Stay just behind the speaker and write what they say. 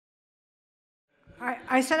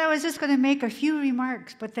I said I was just going to make a few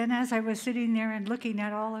remarks, but then as I was sitting there and looking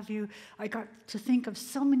at all of you, I got to think of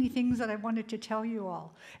so many things that I wanted to tell you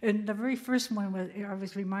all. And the very first one was, I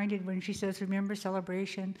was reminded when she says, remember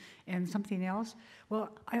celebration and something else.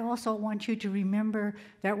 Well, I also want you to remember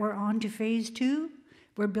that we're on to phase 2.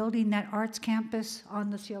 We're building that arts campus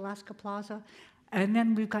on the Sealaska Plaza. And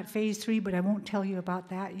then we've got phase 3, but I won't tell you about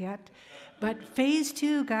that yet. But phase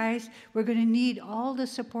 2, guys, we're going to need all the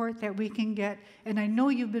support that we can get. And I know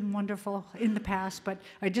you've been wonderful in the past, but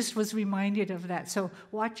I just was reminded of that. So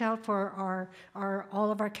watch out for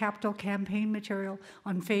all of our capital campaign material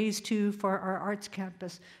on phase 2 for our arts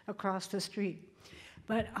campus across the street.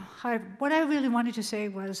 But what I really wanted to say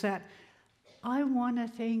was that I want to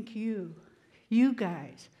thank you, you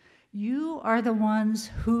guys. You are the ones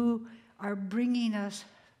who are bringing us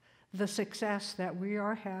the success that we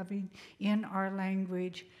are having in our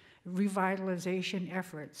language revitalization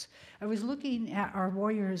efforts. I was looking at our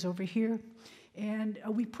warriors over here, and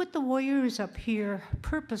we put the warriors up here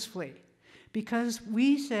purposefully because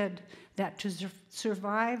we said that to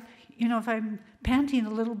survive, you know, if I'm panting a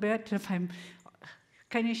little bit, if I'm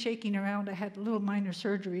kind of shaking around. I had a little minor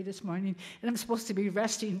surgery this morning, and I'm supposed to be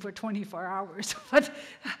resting for 24 hours. But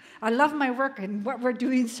I love my work and what we're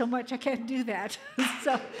doing so much, I can't do that.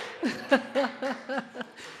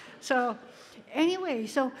 So anyway,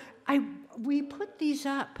 we put these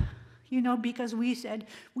up, you know, because we said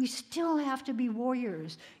we still have to be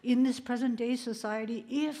warriors in this present-day society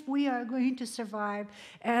if we are going to survive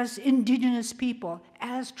as indigenous people,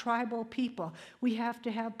 as tribal people. We have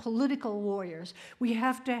to have political warriors. We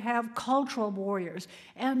have to have cultural warriors.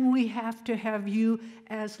 And we have to have you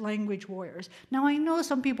as language warriors. Now, I know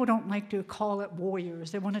some people don't like to call it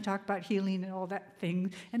warriors. They want to talk about healing and all that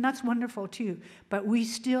thing, and that's wonderful too. But we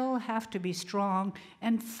still have to be strong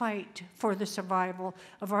and fight for the survival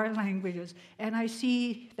of our languages. And I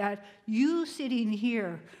see that you sitting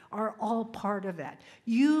here are all part of that.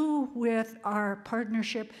 You with our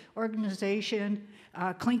partnership organization,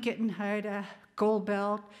 Tlingit and Haida, Gold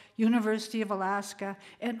Belt, University of Alaska,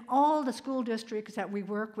 and all the school districts that we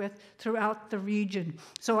work with throughout the region.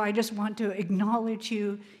 So I just want to acknowledge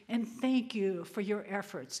you and thank you for your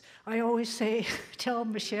efforts. I always say, tell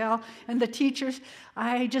Michelle and the teachers,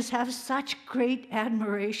 I just have such great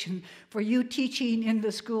admiration for you teaching in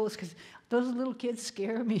the schools, because those little kids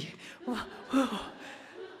scare me.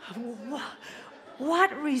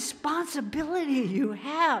 What responsibility you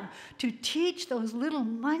have to teach those little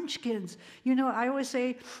munchkins. You know, I always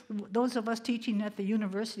say, those of us teaching at the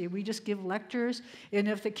university, we just give lectures, and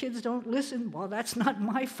if the kids don't listen, well, that's not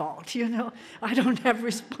my fault, you know. I don't have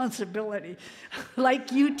responsibility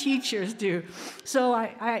like you teachers do. So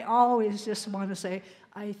I always just want to say,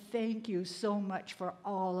 I thank you so much for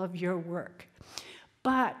all of your work.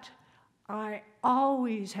 But I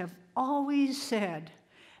have always said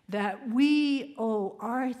that we owe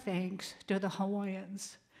our thanks to the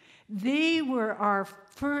Hawaiians. They were our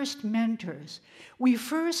first mentors. We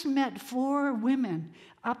first met 4 women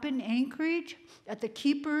up in Anchorage at the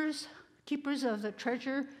Keepers of the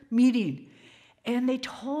Treasure meeting, and they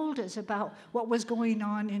told us about what was going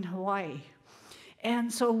on in Hawaii.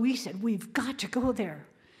 And so we said, we've got to go there.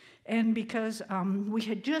 And because we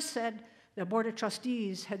had just said, the Board of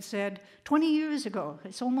Trustees had said 20 years ago,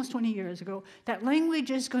 it's almost 20 years ago, that language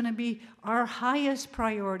is going to be our highest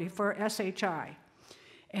priority for SHI.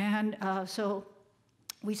 And so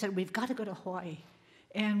we said, we've got to go to Hawaii,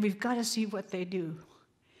 and we've got to see what they do.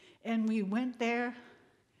 And we went there,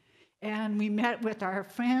 and we met with our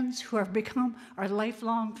friends who have become our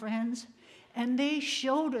lifelong friends, and they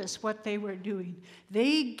showed us what they were doing.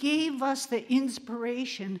 They gave us the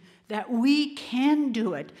inspiration that we can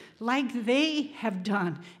do it like they have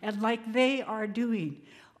done and like they are doing.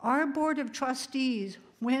 Our Board of Trustees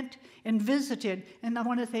went and visited, and I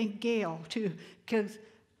want to thank Gail too, because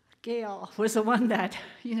Gail was the one that,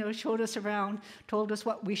 you know, showed us around, told us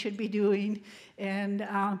what we should be doing, and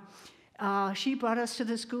she brought us to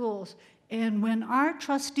the schools. And when our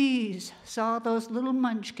trustees saw those little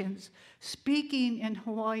munchkins speaking in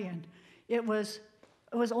Hawaiian, it was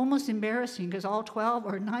almost embarrassing because all 12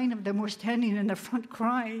 or 9 of them were standing in the front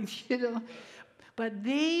crying, you know. But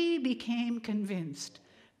they became convinced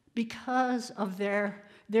because of their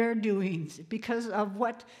doings, because of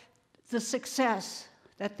what the success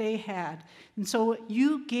that they had. And so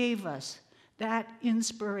you gave us that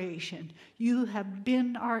inspiration. You have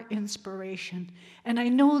been our inspiration. And I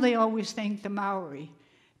know they always thank the Maori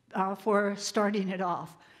for starting it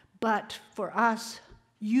off. But for us,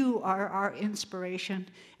 you are our inspiration.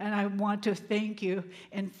 And I want to thank you.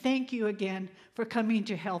 And thank you again for coming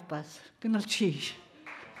to help us. Good night.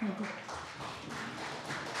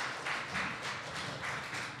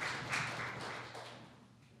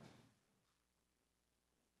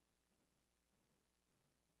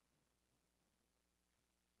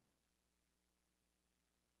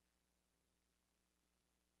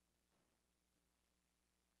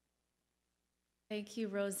 Thank you,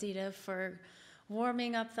 Rosita, for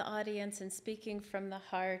warming up the audience and speaking from the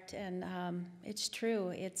heart. And it's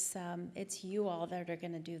true, it's you all that are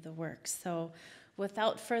going to do the work. So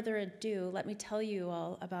without further ado, let me tell you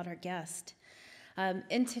all about our guest.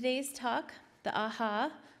 In today's talk, the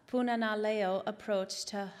Aha Pūnana Leo approach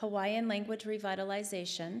to Hawaiian language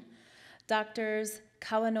revitalization, Doctors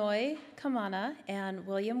Kauanoe, Kamanā, and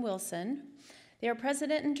William Wilson. They are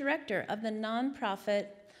president and director of the nonprofit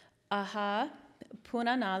Aha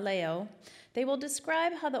Pūnana Leo. They will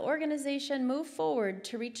describe how the organization moved forward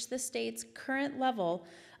to reach the state's current level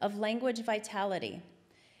of language vitality.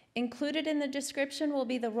 Included in the description will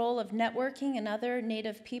be the role of networking and other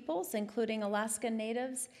Native peoples, including Alaska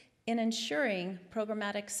Natives, in ensuring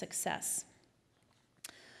programmatic success.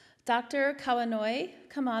 Dr. Kauanoe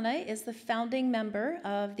Kamanā is the founding member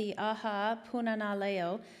of the Aha Pūnana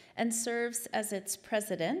Leo and serves as its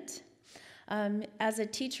president. As a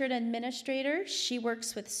teacher and administrator, she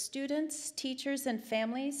works with students, teachers, and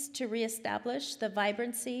families to reestablish the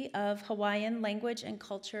vibrancy of Hawaiian language and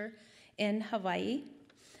culture in Hawaii.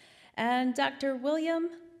 And Dr. William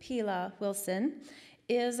Pila Wilson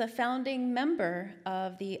is a founding member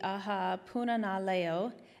of the Aha Pūnana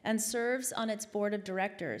Leo and serves on its board of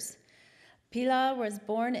directors. Pila was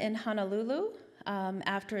born in Honolulu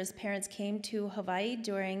after his parents came to Hawaii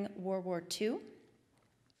during World War II.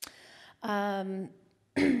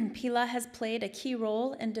 Pila has played a key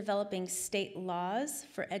role in developing state laws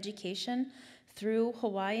for education through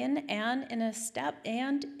Hawaiian and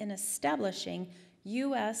in establishing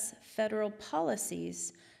U.S. federal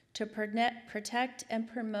policies to protect and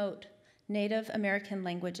promote Native American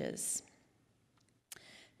languages.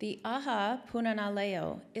 The Aha Pūnana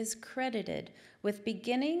Leo is credited with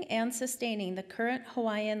beginning and sustaining the current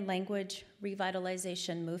Hawaiian language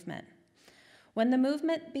revitalization movement. When the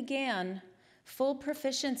movement began, full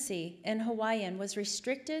proficiency in Hawaiian was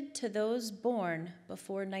restricted to those born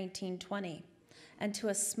before 1920 and to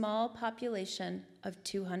a small population of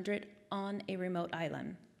 200 on a remote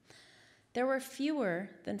island. There were fewer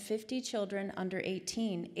than 50 children under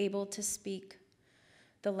 18 able to speak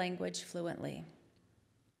the language fluently.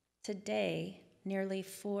 Today, nearly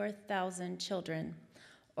 4,000 children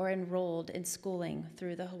are enrolled in schooling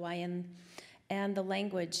through the Hawaiian, and the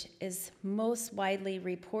language is most widely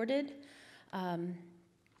reported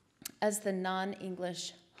as the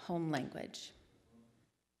non-English home language.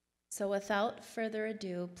 So without further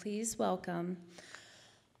ado, please welcome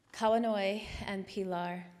Kauanoe and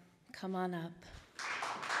Pilar. Come on up.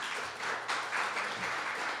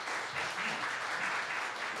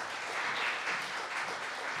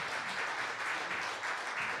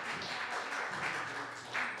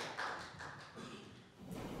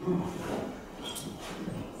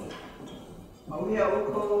 Auhia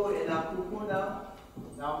uko e nā kukuna,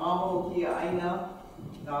 nā mamo o kia aina,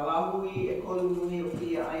 nā lahui e kolunui o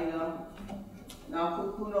kia aina, nā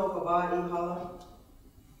kukuna o ka wā I hala,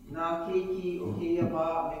 nā keiki o kia wā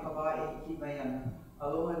me ka wā e hiki mai ana.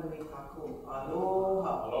 Aloha nui kākou.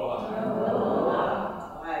 Aloha. Aloha. Aloha.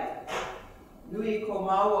 Ai. Nui ko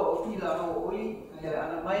maua o pila hau oi, ka hele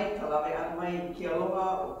ana mai, ka lawe ana mai I ki aloha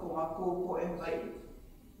o ko mākou po e Hawaii.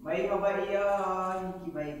 Mai Hawaii a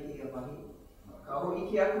hiki mai kia wahi. Ka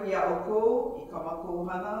hoʻike aku ia oko I ka mākou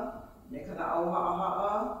hana, me ka na au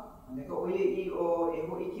haa, me ka oiei o e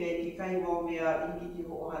hoʻike I kekahi wau mea I hiki ki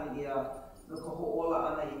hoʻohana ia no ka hoʻola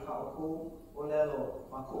ana I ka oko o lelo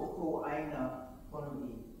ma ka oko aina pono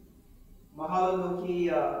I. Mahalo no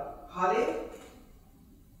ke hale,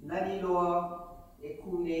 nani loa e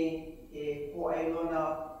kune e hoʻailona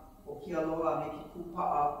o ke aloha me ke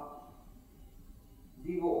kūpaʻa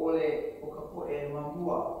vivo ole o ka poʻe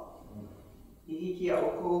mamua. I hiki a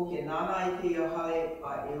oko ke nana I ke hale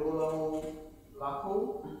a e olau lako,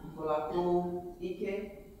 ko lako ike,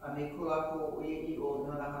 a me ko lako oiei o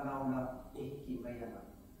nana hanauna e hiki mai ana.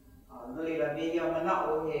 No leila, me ia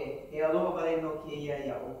manao he aloha wale no ke ia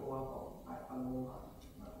ia oko ako. Aloha.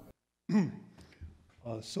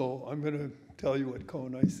 So I'm going to tell you what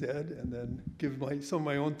Kauanoe said and then give some of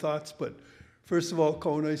my own thoughts. But first of all,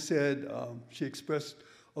 Kauanoe said she expressed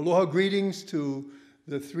aloha greetings to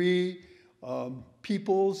the three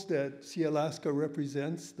peoples that Sealaska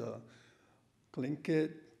represents, the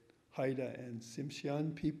Tlingit, Haida, and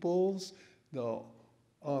Tsimshian peoples, the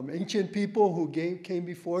ancient people who came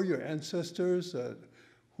before, your ancestors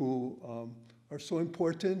who are so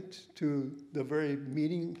important to the very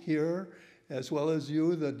meeting here, as well as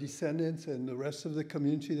you, the descendants, and the rest of the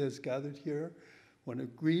community that's gathered here. I want to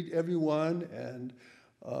greet everyone and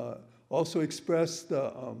also express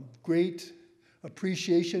the great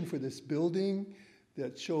appreciation for this building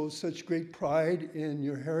that shows such great pride in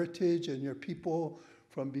your heritage and your people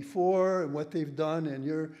from before and what they've done, and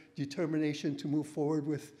your determination to move forward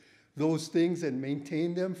with those things and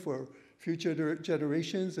maintain them for future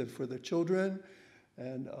generations and for the children.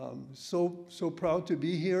 And so proud to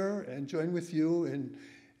be here and join with you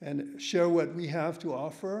and share what we have to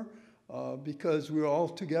offer, because we're all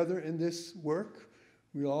together in this work.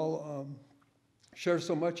 We all share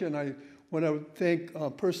so much, and I want to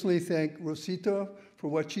personally thank Rosita for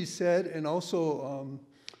what she said, and also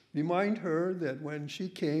remind her that when she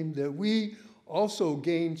came, that we also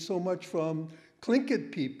gained so much from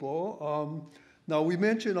Tlingit people. Now, we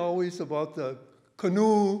mention always about the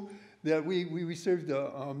canoe that we received.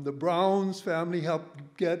 The Browns family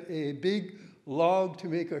helped get a big log to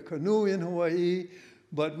make a canoe in Hawaii,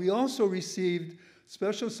 but we also received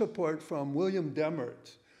special support from William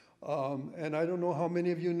Demert. And I don't know how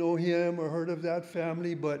many of you know him or heard of that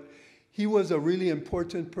family, but he was a really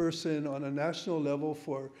important person on a national level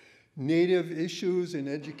for Native issues in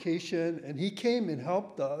education, and he came and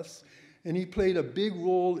helped us, and he played a big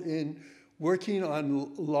role in working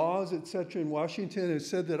on laws, etc. in Washington. It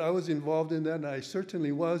said that I was involved in that, and I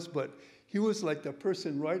certainly was, but he was like the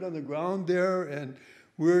person right on the ground there, and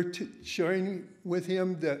we're sharing with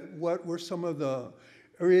him that what were some of the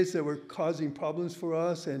areas that were causing problems for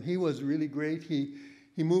us, and he was really great. He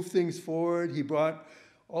moved things forward. He brought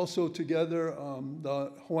also together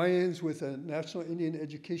the Hawaiians with the National Indian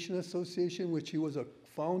Education Association, which he was a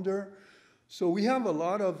founder. So we have a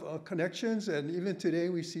lot of connections, and even today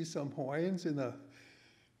we see some Hawaiians in the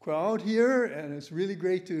crowd here, and it's really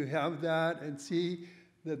great to have that and see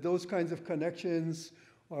that those kinds of connections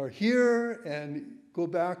are here and go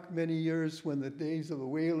back many years when the days of the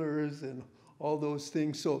whalers and all those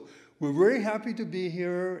things. So we're very happy to be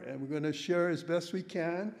here, and we're going to share as best we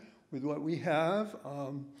can with what we have.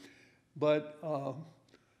 But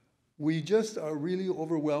we just are really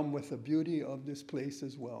overwhelmed with the beauty of this place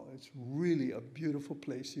as well. It's really a beautiful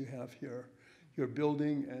place you have here. Your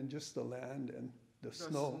building and just the land and the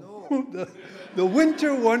snow. the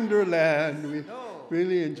winter wonderland. We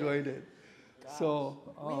really enjoyed it. Gosh. So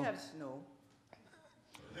we have snow.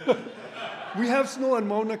 We have snow in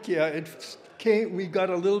Mauna Kea. We got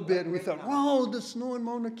a little bit, and we thought, wow, the snow in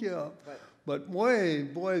Mauna Kea. But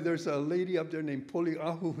boy, there's a lady up there named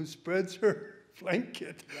Poliahu who spreads her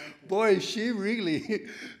blanket. Boy, she really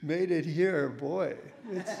made it here. Boy,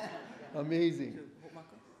 it's amazing.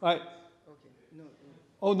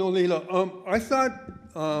 Oh, no, Leila. I thought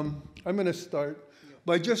I'm going to start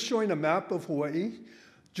by just showing a map of Hawaii,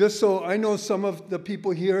 just so I know some of the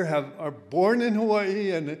people here are born in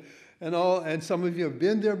Hawaii and all, and some of you have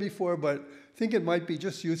been there before, but I think it might be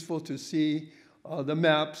just useful to see the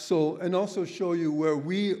map, and also show you where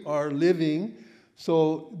we are living.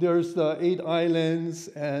 So there's the 8 islands,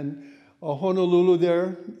 and Honolulu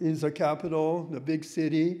there is the capital, the big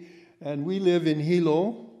city, and we live in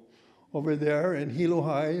Hilo over there, and Hilo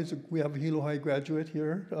High, we have a Hilo High graduate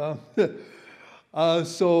here.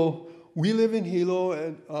 So we live in Hilo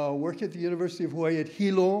and work at the University of Hawaii at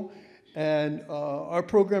Hilo, and our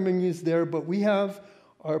programming is there, but we have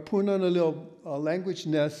our Pūnana Leo language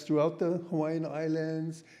nests throughout the Hawaiian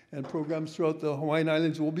Islands and programs throughout the Hawaiian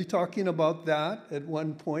Islands. We'll be talking about that at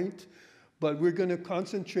one point, but we're going to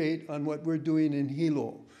concentrate on what we're doing in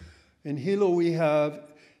Hilo. In Hilo, we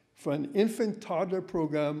have from an infant toddler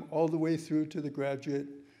program all the way through to the graduate,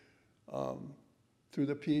 through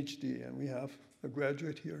the PhD, and we have a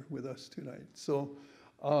graduate here with us tonight. So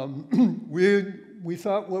we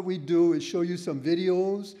thought what we'd do is show you some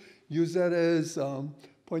videos, use that as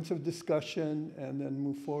points of discussion, and then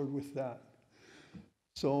move forward with that.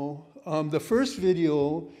 So the first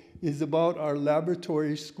video is about our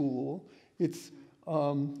laboratory school. It's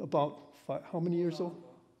about how many years old?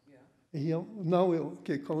 Yeah. Now,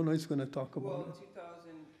 okay, Kamanā is going to talk about it.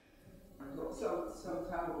 2000, some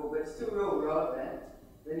time ago, but it's still real relevant.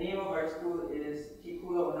 The name of our school is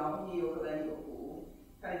Kikula Onahi Okalani Oku.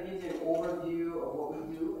 Kind of gives you an overview of what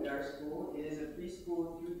we do at our school. It is a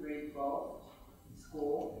preschool through grade 12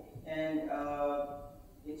 school, and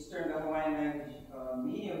it's termed a Hawaiian language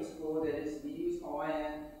medium school. That is, we use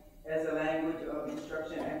Hawaiian as a language of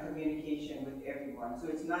instruction and communication with everyone. So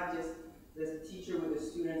it's not just the teacher with the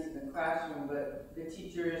students in the classroom, but the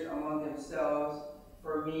teachers among themselves.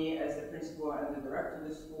 For me as the principal and the director of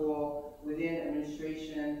the school, within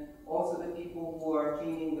administration, also the people who are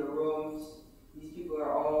cleaning the rooms. These people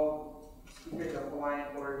are all speakers of Hawaiian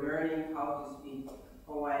who are learning how to speak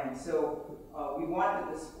Hawaiian. So we want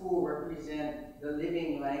that the school represent the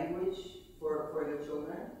living language for the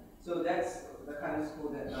children. So that's the kind of school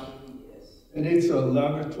that Nahui is. And it's a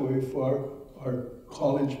laboratory for our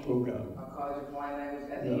college program. Our College of Hawaiian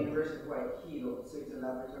Language at the University of Hawaii, so it's a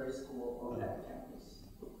laboratory school on that campus.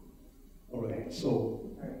 All right, so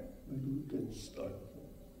maybe we can start.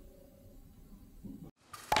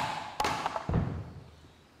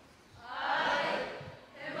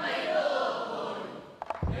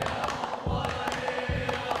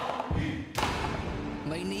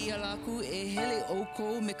 Mai nei alaku e hele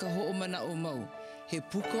oko me ka ho'omana'o mau. He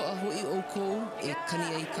puko a ho'i oko e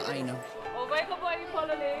kani ai ka aina. O vai ka wai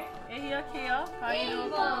polole, e hia kia, haino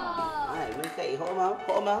ko. Ai, we kai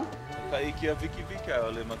ho'omau. Ka ikia viki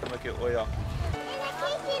ole matamake oia.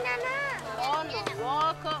 Ono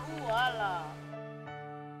waka uala.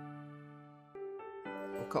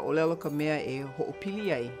 O ka olelo ka mea e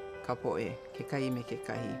ho'opili ai ka po'e, ke kai me ke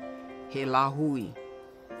kahi. He lahui,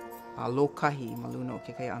 a lokahi ma luna o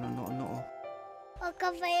ke kai ano no'o. O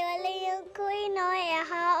ka whaiole yung kui no e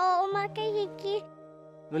aha o makahiki.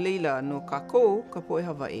 No leila, no kākou ka po'e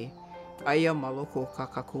Hawaii, aia ma loko ka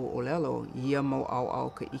kākou olelo, ia mau au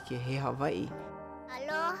ka ike he Hawaii.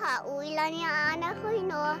 Aloha, uilani a ana kui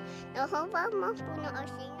no, no hopa mapuna o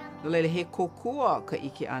sina. No leila, he kokua ka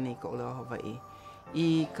ike ane ka olelo Hawaii,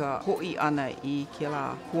 I ka ho'i ana I ke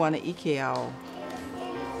la huana ike ao.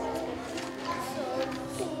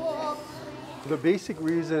 The basic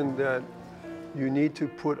reason that you need to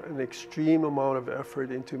put an extreme amount of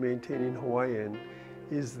effort into maintaining Hawaiian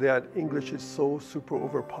is that English is so super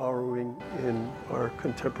overpowering in our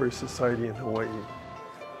contemporary society in Hawaii.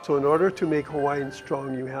 So in order to make Hawaiian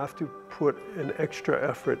strong, you have to put an extra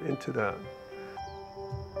effort into that.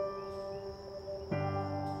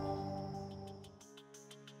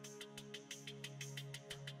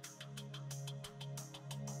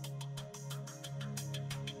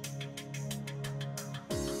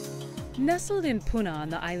 Nestled in Puna on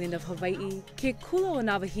the island of Hawaii, Ke Kula o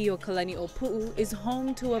Navahio Kalani o Pu'u is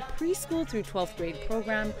home to a preschool through 12th grade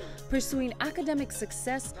program pursuing academic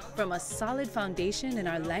success from a solid foundation in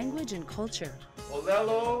our language and culture.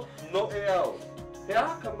 Olelo no e au. He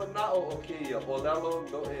aha Kamanā o keia, olelo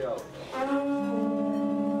no e au.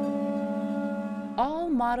 All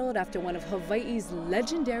modeled after one of Hawaii's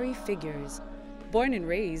legendary figures. Born and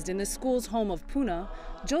raised in the school's home of Puna,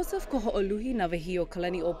 Joseph Koho'oluhi Navahio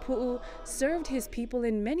Kalani o Pu'u served his people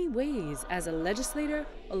in many ways as a legislator,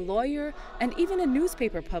 a lawyer, and even a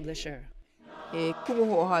newspaper publisher. E kumu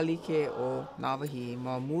ho'ohalike o Navahi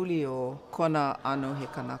ma muli o kona ano he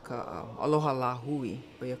kanaka aloha la hui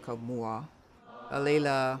o ia ka mua. A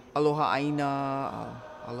leila aloha aina,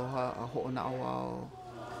 aloha a ho'ona'auao.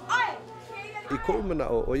 I ko'u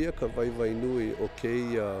mana'o, o ia ka waiwai nui o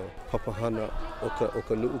keia papahana o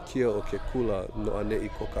ka nu'ukia o ke kula no ane I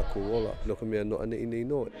ko kākou ola, no ka mea no ane I nei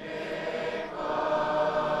noe.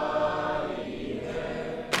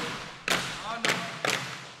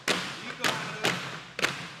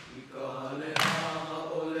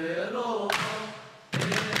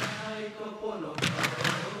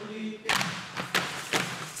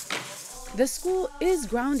 The school is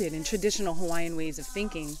grounded in traditional Hawaiian ways of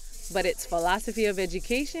thinking, but its philosophy of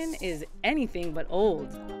education is anything but old.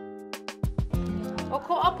 O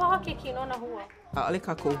ko apaha ke kino na hua. Ale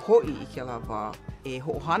kākou ho'i I ke la wā, e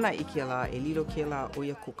ho'ohana I ke la e lilo ke la o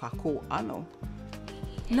ia ko kākou ano.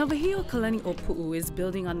 Navahio Kalani o Pu'u is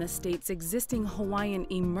building on the state's existing Hawaiian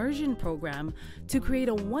immersion program to create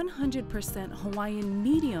a 100% Hawaiian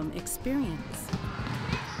medium experience.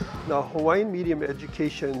 Now, Hawaiian medium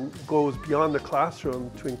education goes beyond the classroom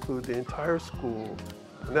to include the entire school.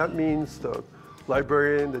 And that means the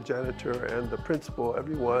librarian, the janitor, and the principal,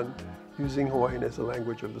 everyone using Hawaiian as a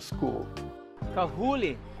language of the school. Ka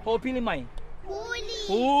huli, ho'opili mai.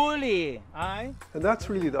 Huli, ai? And that's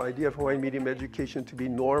really the idea of Hawaiian medium education, to be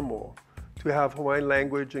normal, to have Hawaiian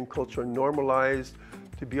language and culture normalized,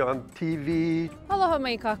 to be on TV. Aloha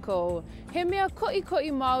mai kākou. He mea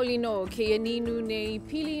ko'i maoli no ke ia ninu nei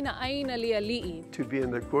pili na aina lia li'i. To be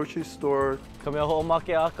in the grocery store. Ka mea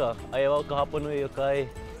ho'omake aka, ai wau ka hapanui o kai.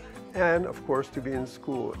 And of course to be in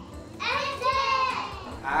school.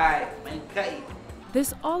 Ai, mai kai.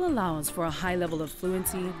 This all allows for a high level of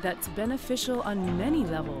fluency that's beneficial on many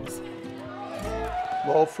levels.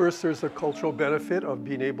 Well, first there's a cultural benefit of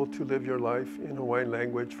being able to live your life in Hawaiian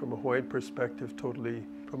language from a Hawaiian perspective, totally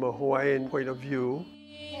from a Hawaiian point of view.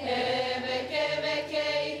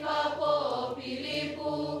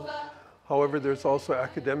 However, there's also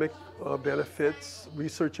academic benefits.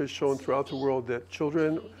 Research has shown throughout the world that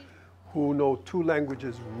children who know 2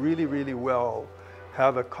 languages really, really well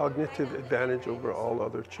have a cognitive advantage over all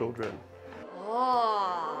other children.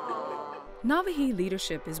 Navahi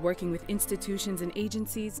leadership is working with institutions and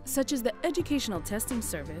agencies such as the Educational Testing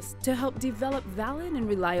Service to help develop valid and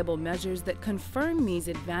reliable measures that confirm these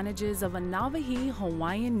advantages of a Navahi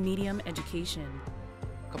Hawaiian medium education.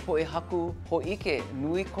 Ka poe haku ho'ike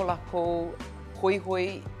nui ko lākou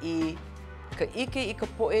hoihoi I ka ike I ka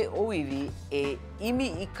poe oiwi e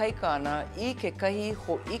imi I kaika ana I ke kahi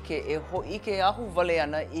ho'ike e ho'ike ahu wale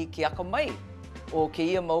ana I ke akamai o ke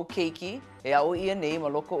ia mau keiki e au ia nei ma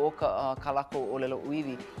loko o ka lākou olelo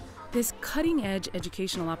uiwi. This cutting-edge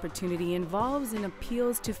educational opportunity involves and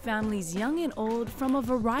appeals to families young and old from a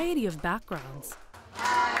variety of backgrounds.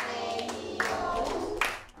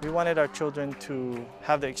 We wanted our children to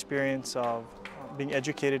have the experience of being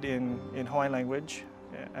educated in Hawaiian language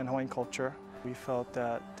and Hawaiian culture. We felt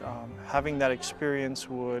that having that experience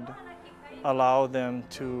would allow them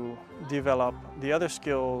to develop the other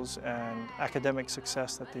skills and academic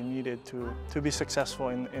success that they needed to be successful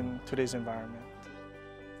in today's environment.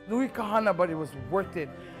 Nui kahana, but it was worth it.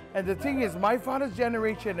 And the thing is, my father's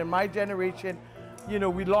generation and my generation, you know,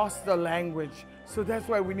 we lost the language. So that's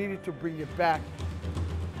why we needed to bring it back.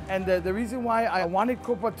 And the reason why I wanted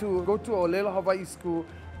Kopa to go to Olelo Hawaii School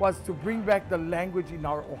was to bring back the language in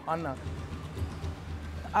our ohana.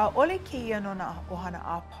 Ole keia no na ohana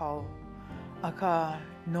apau, aka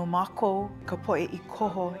no mako ka poe I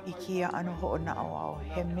koho I kia ano ho'ona'auao.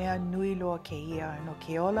 He mea nui loa keia no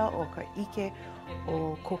ke ola o ka ike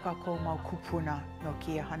o ko kākou mau kupuna no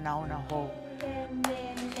kia hanauna hou.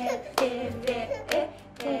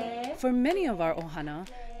 For many of our ohana,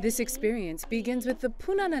 this experience begins with the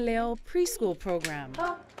Pūnana Leo preschool program.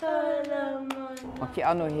 Ma ke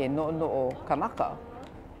ano he no'o kanaka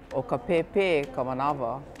o ka pepe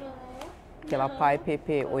Kamanawa ke la pai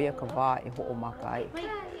pepe o ia ka wā e ho'omaka ai.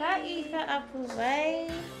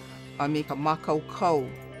 A me ka makaukau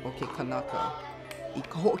o ke kanaka I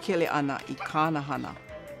ka ho'okele ana I kāna hana.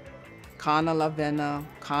 Kāna lavena,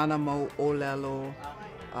 kāna mau olelo,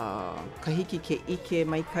 ka hiki ke ike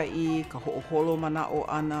maikai, ka ho'oholo mana'o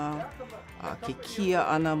ana, ke kia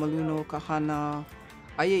ana maluno ka hana,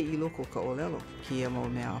 aia I loko ka olelo, kia mau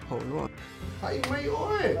mea apau loa. Hai mai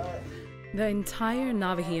oe! The entire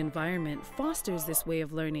Navahi environment fosters this way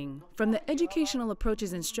of learning, from the educational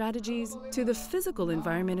approaches and strategies to the physical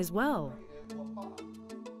environment as well.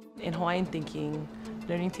 In Hawaiian thinking,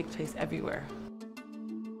 learning takes place everywhere.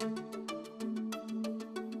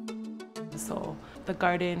 So the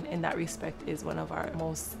garden in that respect is one of our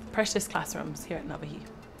most precious classrooms here at Navahi.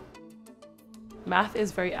 Math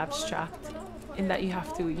is very abstract in that you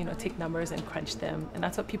have to, take numbers and crunch them, and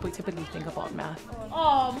that's what people typically think about math.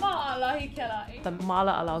 The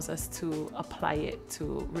mala allows us to apply it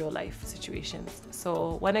to real life situations.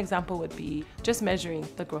 So one example would be just measuring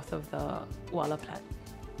the growth of the wala plant,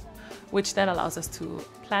 which then allows us to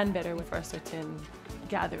plan better for a certain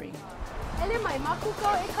gathering.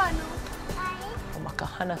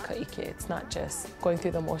 It's not just going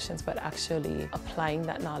through the motions, but actually applying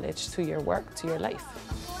that knowledge to your work, to your life.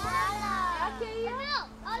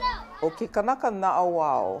 O ke kanaka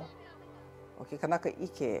na'auao, o ke kanaka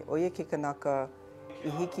ike, o ia ke kanaka I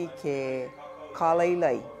hiki ke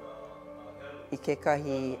kālailai I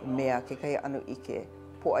kekahi mea, kekahi anu ike,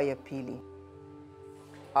 po'aia pili.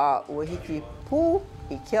 A ua hiki pū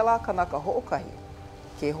I ke la kanaka ho'okahi,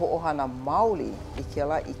 ke ho'ohana maoli I ke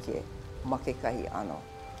la ike ma kekahi ano.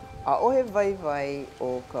 A ohe vai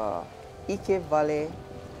o ka ike vale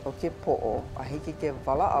o ke po'o, a hiki ke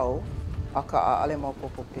wala'au, a ka a'ale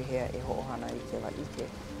maupopo pehea e ho'ohana I ke la ike.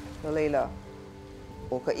 No leila,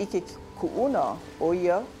 o ka ike ku'una o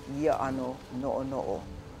ia ano no'o.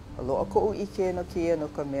 A lo'a ko'u ike no kia no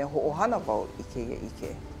ka mea ho'ohana wau I ke ia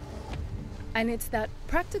ike. And it's that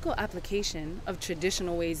practical application of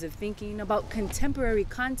traditional ways of thinking about contemporary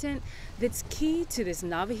content that's key to this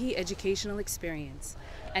Navahi educational experience.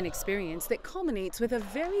 An experience that culminates with a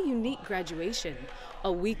very unique graduation,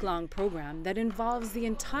 a week-long program that involves the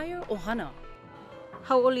entire ohana.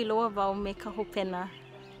 Hau'oli loa wau me ka hopena.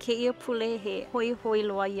 Ke ia pule he hoi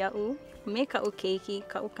loa ia'u, me ka keiki,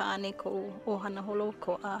 ka ukaane ko ohana holo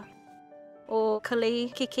ko'a. O ka lei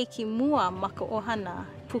ke keiki mua ma ka ohana,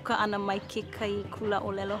 puka ana mai ke kai kula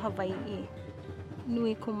Olelo Hawaii.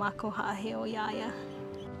 Nui ko mako ha'aheo iaia.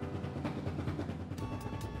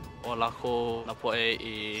 O lako na poe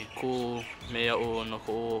I ku mea o no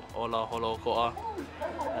ko ola holo ko'a.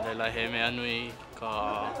 Leila he mea nui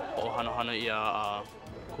ka ohana ia a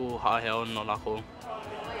ku ha'aheo no lako.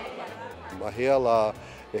 Mahea la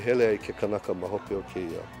e hele ai ke kanaka mahope o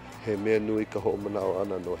keia. He mea nui ka ho'omanao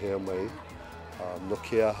ana no hea mai. No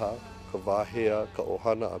ke aha, ka wāhea, ka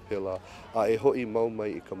ohana a pela, a e ho'i mau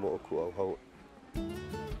mai I ka mo'oku au hau.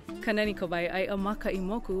 Kanenikobai ai Amaka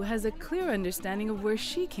Imoku has a clear understanding of where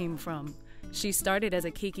she came from. She started as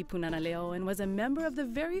a Keiki Pūnana Leo and was a member of the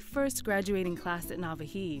very first graduating class at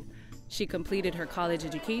Navahi. She completed her college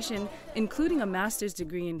education, including a master's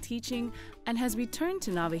degree in teaching, and has returned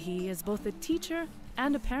to Navahi as both a teacher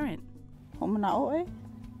and a parent. Homana'oe?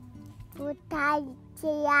 Putaiteale.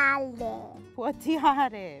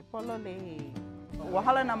 Puatiare, polole.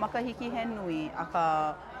 Wahala na makahiki he nui a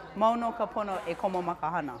ka mauno ka pono e komo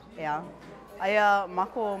makahana, ea? Aia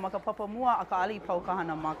mako makapapa mua a ka ali pau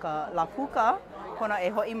kahana maka lapuka, kona e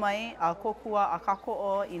hoi mai a kokua a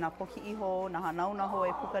kako'o i na poki iho, na hanaunaho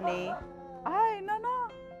e puka nei. Ai, nana!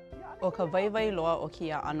 O ka waiwai loa o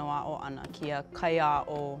kia anoa o ana, kia kaia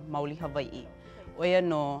o Mauli Hawaii. Oia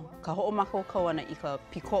no, ka ho'omako kauana i ka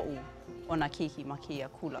piko'u o na keiki ma kia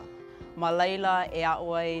kula. Ma laila e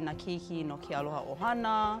a'oai na keiki no ke aloha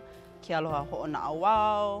ohana, ke aloha ho'ona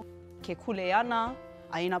awao, ke kule ana,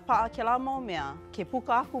 a ina pa'a ke la mau mea, ke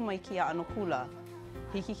puka aku mai kia ano kula.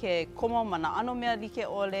 Hiki ke komo mana ano mea like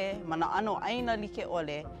ole, mana ano aina like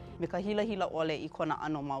ole, me ka hila ole i kona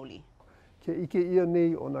ano mauli. Ke ike ia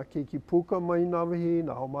nei o nā keiki puka mai Navahi,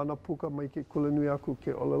 nā haumana puka mai ke kulanui aku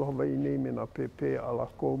ke olelo Hawaii nei me nā pepe a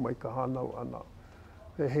lako mai ka hanau ana.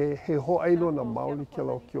 He ho'ailo na maoli ke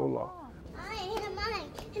lau ke ola.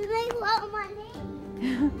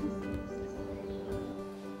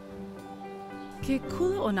 Ke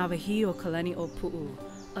kula o Navahi o Kalani o Pu'u,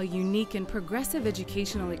 a unique and progressive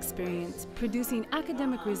educational experience producing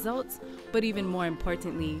academic results, but even more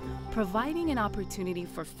importantly, providing an opportunity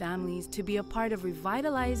for families to be a part of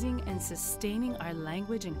revitalizing and sustaining our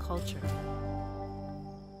language and culture.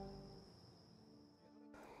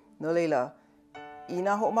 No leila, I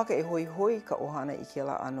nā ho'omaka e hoi ka ohana I ke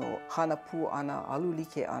la ano hana pū ana, alu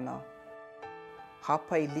like ana,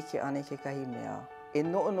 hapai like ana I kekahi mea. E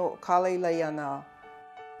no ka leilai ana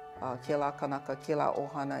ke la kanaka, ke la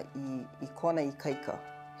ohana I kona I kaika.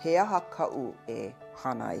 He aha ka'u e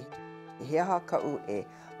hana ai. He aha ka'u e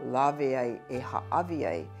lawe ai, e ha'awi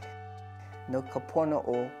ai no ka pono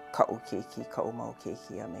o ka'u keiki, ka'u mau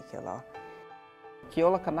keiki a me ke la. Ke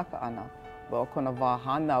ola kanaka ana, wa o kona wā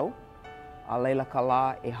hanau, a leila ka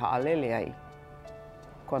la e ha'alele ai,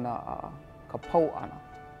 kona ka pau ana.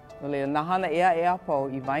 No leila, nā hana ea pau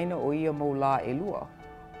I waina o ia mau la e lua,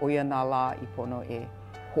 o ia nā la I pono e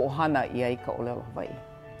ho'ohana I ai ka olelo Hawaii.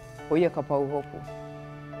 O ia ka pau hopu.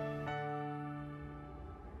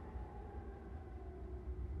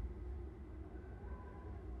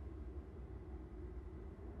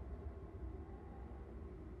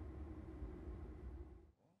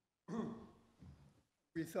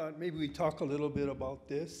 We thought maybe we talk a little bit about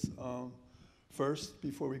this first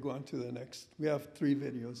before we go on to the next. We have 3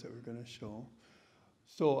 videos that we're going to show.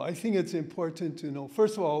 So I think it's important to know,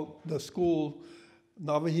 first of all, the school,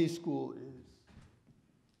 Navahi School,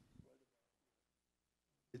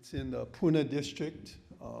 it's in the Puna district,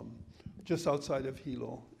 just outside of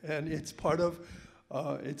Hilo. And it's part of,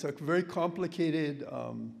 it's a very complicated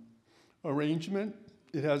arrangement.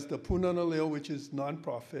 It has the Pūnana Leo, which is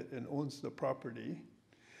nonprofit and owns the property.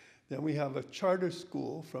 Then we have a charter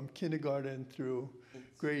school from kindergarten through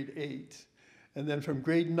grade 8. And then from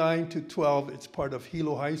grade 9 to 12, it's part of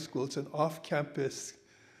Hilo High School. It's an off-campus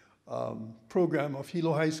program of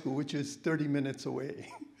Hilo High School, which is 30 minutes away.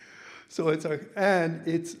 So and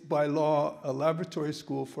it's by law a laboratory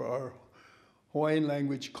school for our Hawaiian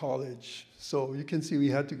language college. So you can see we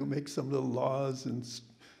had to go make some little laws and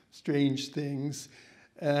strange things.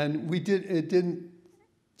 And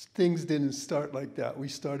things didn't start like that. We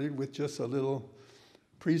started with just a little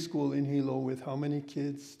preschool in Hilo with how many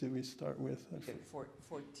kids did we start with?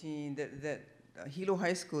 14. Hilo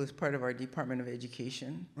High School is part of our Department of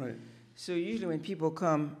Education. Right. So usually when people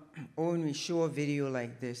come, or when we show a video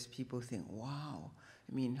like this, people think, wow,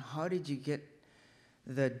 I mean, how did you get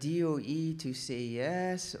the DOE to say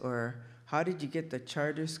yes? Or how did you get the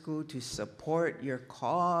charter school to support your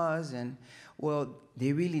cause? And well,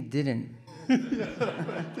 they really didn't.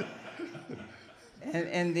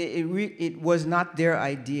 And it was not their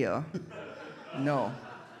idea, no.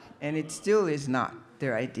 And it still is not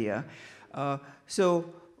their idea.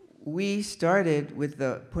 So we started with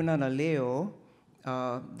the Pūnana Leo,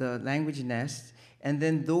 the language nest, and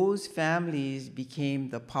then those families became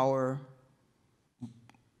the power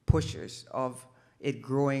pushers of it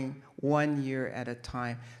growing 1 year at a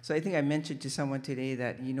time. So I think I mentioned to someone today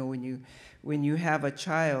that, you know, when you have a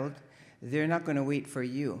child, they're not going to wait for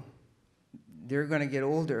you. They're going to get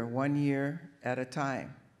older 1 year at a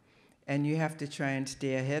time. And you have to try and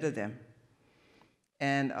stay ahead of them.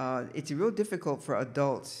 And it's real difficult for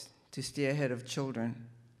adults to stay ahead of children.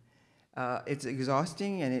 It's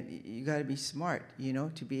exhausting, and you got to be smart, you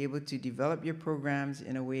know, to be able to develop your programs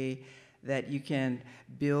in a way that you can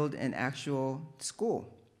build an actual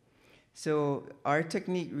school. So our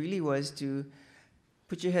technique really was to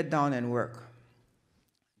put your head down and work.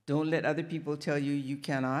 Don't let other people tell you you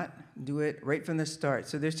cannot do it right from the start.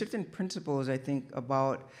 So there's certain principles, I think,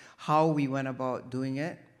 about how we went about doing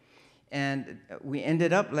it. And we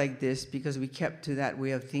ended up like this because we kept to that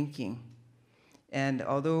way of thinking. And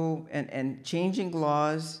although, and changing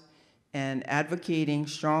laws and advocating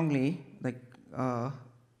strongly, like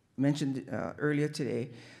mentioned earlier today,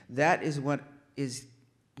 that is what is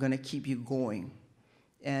going to keep you going.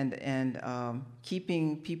 And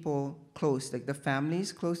keeping people close, like the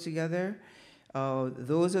families close together,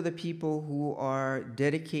 those are the people who are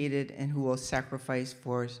dedicated and who will sacrifice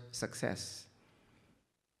for success.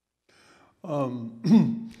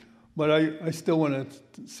 But I still want to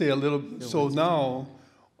say a little. So now,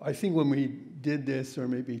 I think when we did this, there were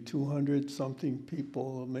maybe 200-something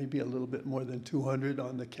people, maybe a little bit more than 200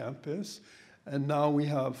 on the campus. And now we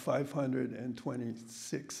have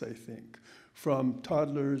 526, I think, from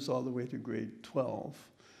toddlers all the way to grade 12.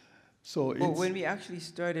 So well, when we actually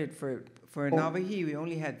started for Navahi, we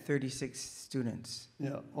only had 36 students.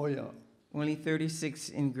 Yeah, oh yeah. Only 36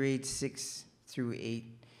 in grades 6 through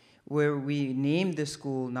 8. Where we named the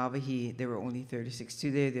school Navahi, there were only 36.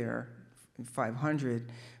 Today there are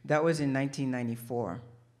 500. That was in 1994.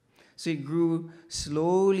 So it grew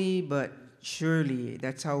slowly but surely.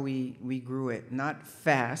 That's how we grew it. Not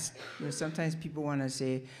fast. You know, sometimes people want to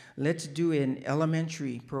say, let's do an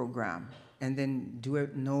elementary program and then do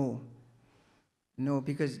it. No,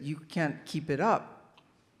 because you can't keep it up.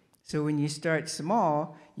 So when you start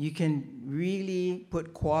small, you can really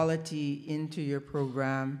put quality into your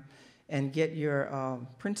program and get your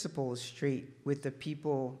principles straight with the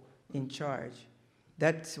people in charge.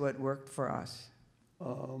 That's what worked for us.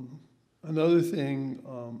 Another thing,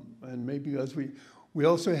 and maybe as we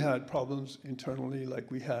also had problems internally,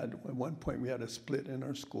 like we had, at one point we had a split in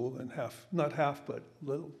our school, and not half, but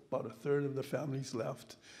about a third of the families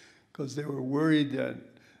left, because they were worried that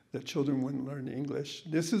the children wouldn't learn English.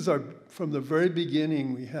 This is from the very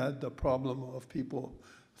beginning, we had the problem of people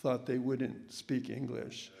thought they wouldn't speak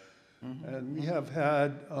English. Mm-hmm. And we have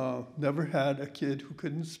never had a kid who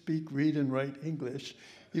couldn't speak, read, and write English,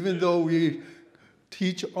 even though we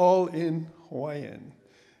teach all in Hawaiian.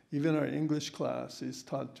 Even our English class is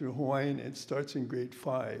taught through Hawaiian. It starts in grade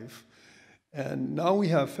 5. And now we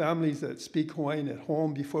have families that speak Hawaiian at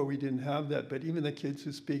home. Before we didn't have that, but even the kids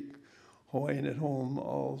who speak Hawaiian at home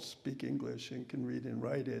all speak English and can read and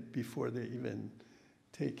write it before they even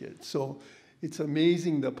take it. So it's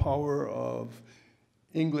amazing the power of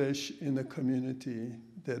English in the community,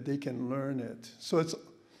 that they can learn it. So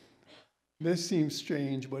this seems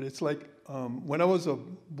strange, but it's like when I was a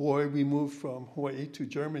boy, we moved from Hawaii to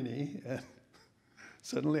Germany, and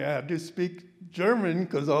suddenly I had to speak German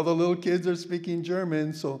because all the little kids are speaking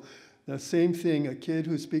German. So the same thing, a kid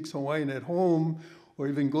who speaks Hawaiian at home or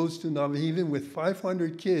even goes to Navahi, even with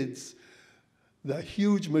 500 kids, the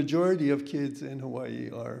huge majority of kids in Hawaii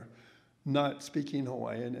are not speaking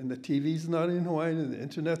Hawaiian, and the TV's not in Hawaiian, and the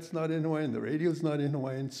internet's not in Hawaiian, the radio's not in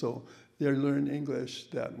Hawaiian, so they learn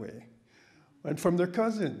English that way. And from their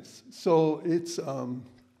cousins. So it's a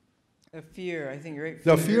fear, I think, right?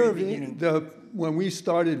 The fear of when we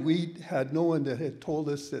started, we had no one that had told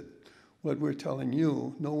us that what we're telling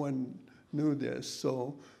you. No one knew this,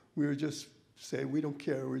 so we were just saying, we don't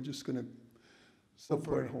care. We're just going to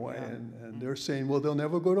support Hawaiian. Yeah. And they're saying, well, they'll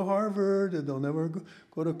never go to Harvard, and they'll never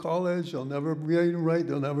go to college. They'll never read and write.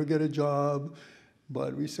 They'll never get a job.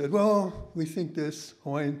 But we said, well, we think this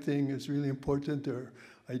Hawaiian thing is really important. Their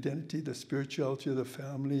identity, the spirituality of the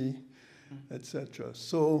family, etc.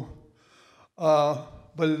 So, but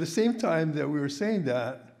at the same time that we were saying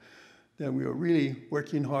that, then we were really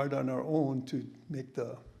working hard on our own to make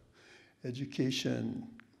the education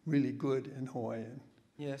really good in Hawaiian.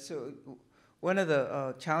 Yeah, so one of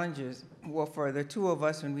the challenges, well, for the two of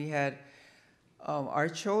us, when we had our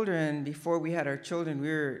children, before we had our children,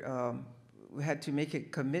 we had to make a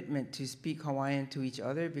commitment to speak Hawaiian to each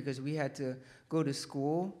other, because we had to go to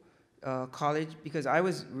school, college, because I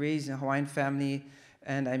was raised in a Hawaiian family,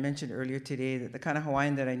 and I mentioned earlier today that the kind of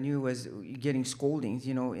Hawaiian that I knew was getting scoldings,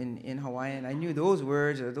 you know, in Hawaiian. I knew those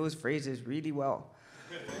words or those phrases really well.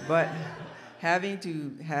 But having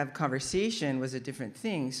to have conversation was a different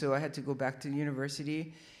thing, so I had to go back to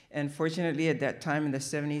university. And fortunately, at that time in the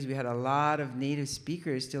 70s, we had a lot of native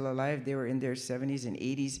speakers still alive. They were in their 70s and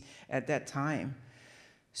 80s at that time.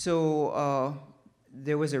 So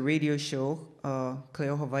there was a radio show,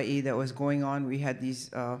 Cleo Hawaii, that was going on. We had these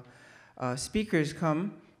speakers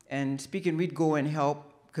come and speak, and we'd go and help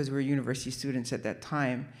because we were university students at that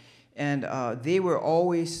time. And they were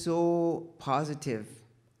always so positive,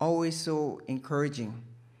 always so encouraging,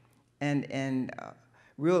 and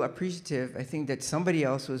real appreciative. I think that somebody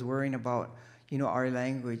else was worrying about, our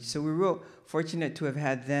language. So we're real fortunate to have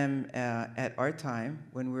had them at our time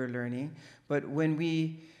when we were learning. But when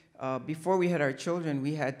before we had our children,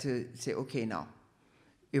 we had to say, okay, now,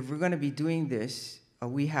 if we're going to be doing this,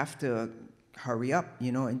 we have to hurry up,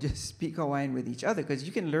 and just speak Hawaiian with each other, because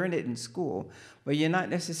you can learn it in school, but you're not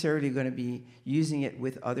necessarily going to be using it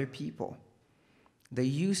with other people, the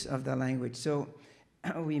use of the language. So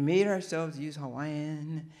we made ourselves use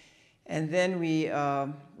Hawaiian, and then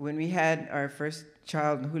when we had our first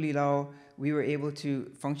child, Hulilau, we were able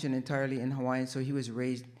to function entirely in Hawaiian, so he was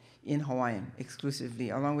raised in Hawaiian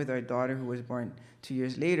exclusively, along with our daughter who was born 2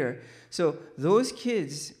 years later. So those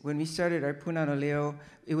kids, when we started our Pūnana Leo,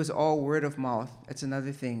 it was all word of mouth. That's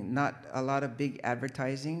another thing, not a lot of big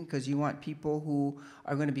advertising, because you want people who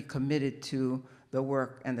are going to be committed to the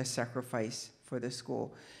work and the sacrifice for the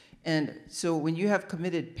school. And so when you have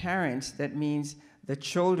committed parents, that means the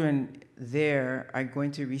children there are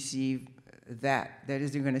going to receive that. That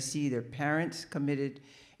is, they're going to see their parents committed,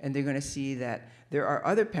 and they're going to see that there are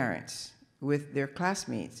other parents with their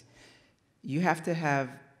classmates. You have to have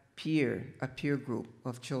a peer group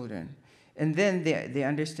of children. And then they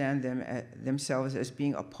understand themselves as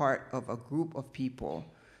being a part of a group of people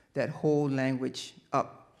that hold language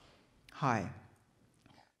up high.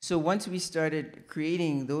 So once we started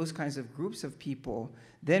creating those kinds of groups of people,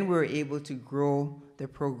 then we were able to grow the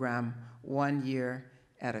program 1 year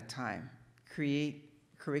at a time, create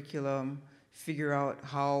curriculum, figure out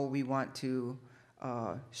how we want to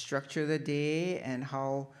structure the day, and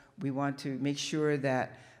how we want to make sure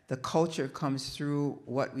that the culture comes through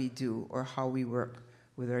what we do or how we work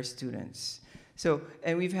with our students. So,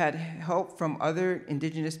 and we've had help from other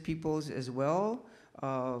indigenous peoples as well,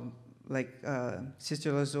 like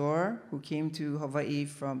Sister Lazor, who came to Hawaii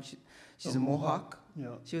from, she's a Mohawk.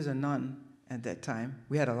 Yeah. She was a nun at that time.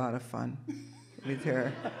 We had a lot of fun with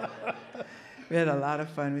her. We had a lot of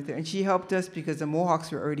fun with her. And she helped us because the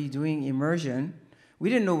Mohawks were already doing immersion. We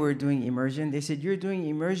didn't know we were doing immersion. They said, you're doing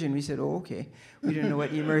immersion. We said, oh, okay. We didn't know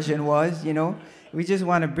what immersion was, We just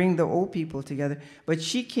want to bring the old people together. But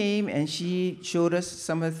she came and she showed us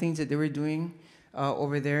some of the things that they were doing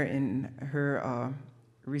over there in her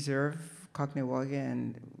reserve, Kamanā,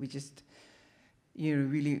 and we just,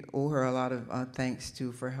 really owe her a lot of thanks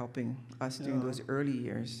for helping us during those early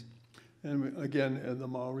years. And again, the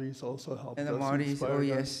Maoris also helped us. And the Maoris, oh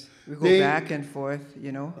yes. We go back and forth,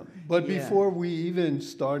 But before we even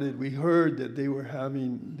started, we heard that they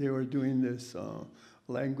were doing this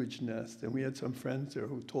language nest. And we had some friends there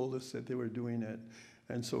who told us that they were doing it.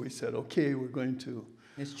 And so we said, okay, we're going to...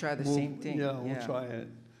 Let's try the same thing. Yeah, we'll try it.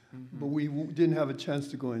 Mm-hmm. But we didn't have a chance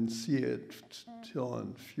to go and see it till a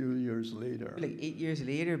few years later. Like 8 years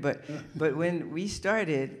later, but when we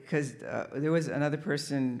started, because there was another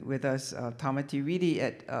person with us, Tamati Ridi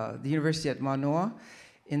at the University at Manoa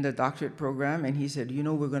in the doctorate program, and he said,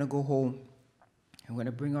 we're going to go home, and we're going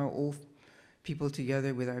to bring our old people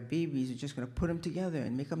together with our babies, we're just going to put them together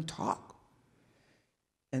and make them talk.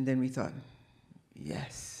 And then we thought,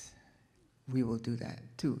 yes, we will do that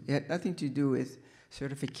too. It had nothing to do with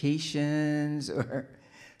certifications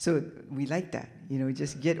so we like that,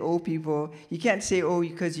 just get old people. You can't say, oh,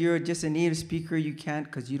 because you're just a native speaker, you can't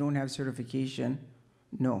because you don't have certification.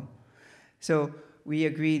 No. So we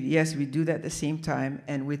agreed, yes, we do that at the same time,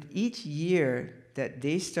 and with each year that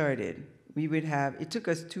they started, we would have, it took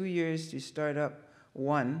us 2 years to start up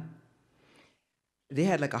one. They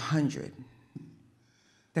had like 100.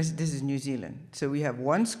 This is New Zealand. So we have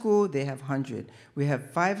one school, they have 100. We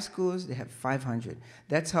have 5 schools, they have 500.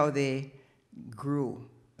 That's how they grew,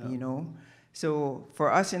 So for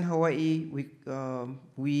us in Hawaii, we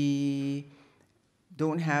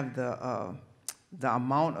don't have the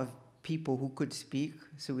amount of people who could speak,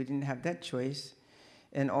 so we didn't have that choice.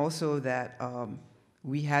 And also that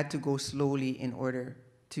we had to go slowly in order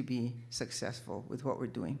to be successful with what we're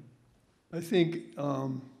doing. I think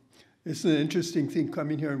it's an interesting thing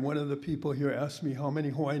coming here, and one of the people here asked me how many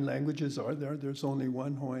Hawaiian languages are there. There's only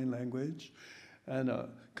one Hawaiian language and a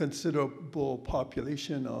considerable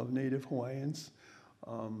population of native Hawaiians.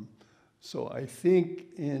 So I think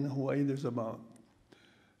in Hawaii there's about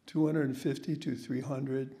 250 to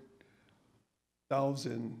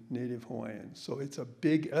 300,000 native Hawaiians. So it's a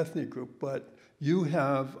big ethnic group, but you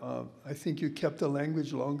have, I think you kept the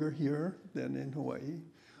language longer here than in Hawaii,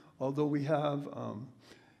 although we have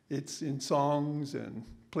it's in songs and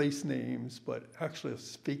place names, but actually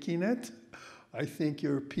speaking it, I think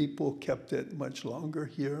your people kept it much longer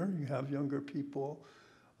here. You have younger people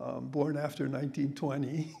born after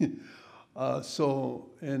 1920. So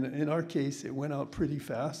in our case, it went out pretty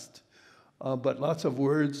fast, but lots of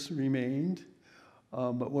words remained.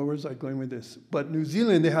 But where was I going with this? But New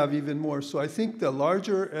Zealand, they have even more. So I think the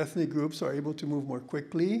larger ethnic groups are able to move more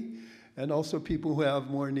quickly, and also people who have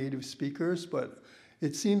more native speakers. But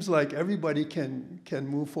it seems like everybody can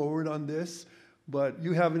move forward on this. But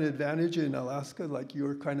you have an advantage in Alaska, like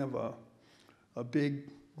you're kind of a big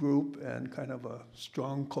group and kind of a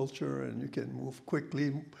strong culture, and you can move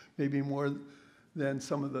quickly, maybe more than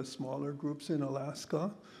some of the smaller groups in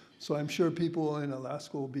Alaska. So I'm sure people in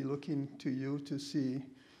Alaska will be looking to you to see,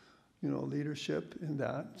 leadership in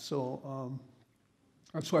that. So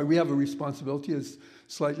that's why we have a responsibility, is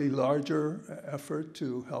slightly larger effort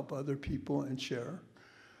to help other people and share.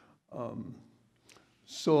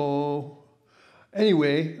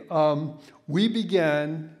 Anyway, we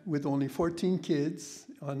began with only 14 kids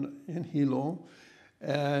in Hilo,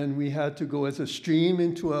 and we had to go as a stream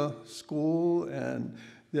into a school, and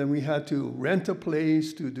then we had to rent a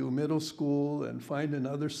place to do middle school and find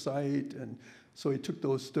another site. And so we took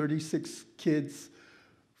those 36 kids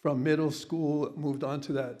from middle school, moved on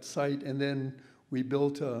to that site, and then we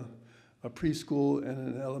built a preschool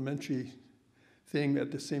and an elementary thing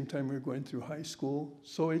at the same time we were going through high school.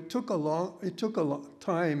 So it took a long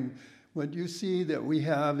time. When you see that we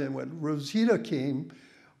have, and when Rosita came,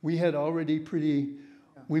 we had already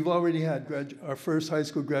we've already had our first high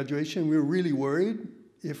school graduation. We were really worried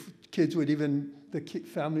if kids would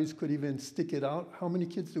families could even stick it out. How many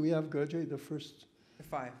kids do we have graduate the first?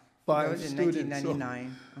 5. Five that was students. In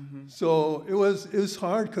 1999. So it was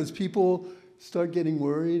hard because people start getting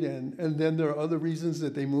worried, and then there are other reasons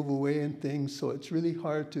that they move away and things. So it's really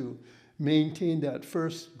hard to maintain that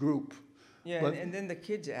first group. Yeah, and then the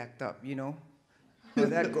kids act up, how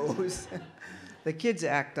that goes. The kids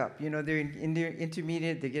act up. They're in their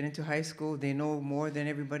intermediate, they get into high school, they know more than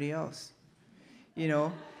everybody else.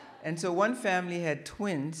 And so one family had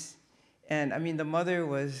twins, and the mother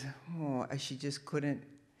was, she just couldn't.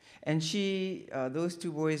 And those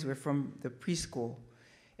two boys were from the preschool,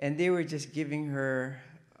 and they were just giving her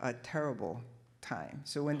a terrible time.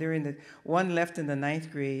 So when one left in the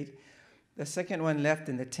 9th grade, the second one left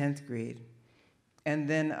in the 10th grade. And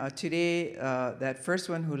then today, that first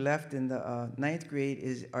one who left in the 9th grade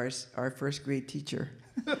is our first grade teacher.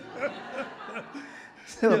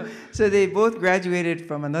 So they both graduated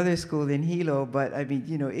from another school in Hilo, but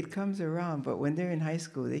it comes around. But when they're in high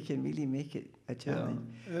school, they can really make it a challenge.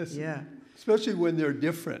 Yeah. Especially when they're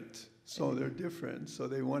different. So they're different, so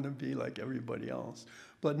they want to be like everybody else.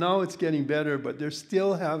 But now it's getting better, but they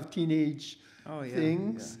still have teenage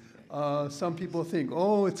things. Yeah. Some people think,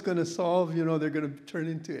 it's going to solve, they're going to turn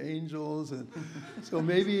into angels. And so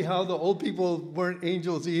maybe how the old people weren't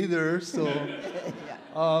angels either. So,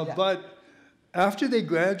 but after they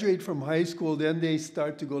graduate from high school, then they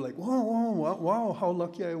start to go like, wow, how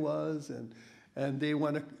lucky I was. And they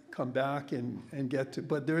want to come back and get to,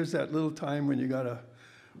 but there's that little time when you got to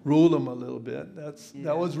rule them a little bit.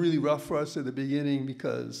 That was really rough for us at the beginning,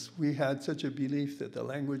 because we had such a belief that the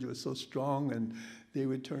language was so strong and they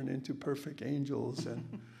would turn into perfect angels, and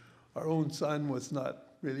our own son was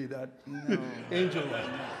not really that angel-like.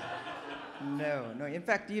 No. In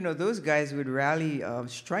fact, those guys would rally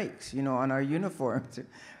strikes, on our uniforms,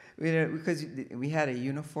 because we had a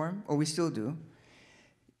uniform, or we still do,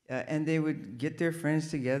 and they would get their friends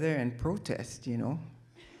together and protest,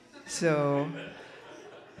 So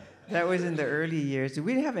that was in the early years.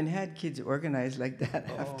 We haven't had kids organized like that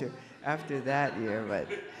after that year,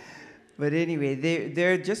 but anyway,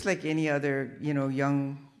 they're just like any other,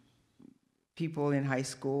 young people in high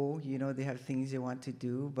school. They have things they want to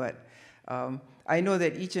do, but I know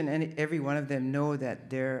that each and every one of them know that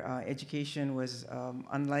their education was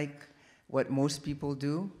unlike what most people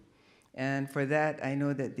do, and for that, I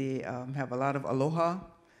know that they have a lot of aloha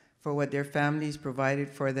for what their families provided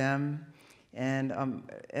for them. And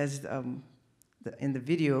as in the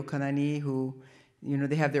video, Kanani, who,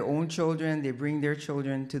 they have their own children, they bring their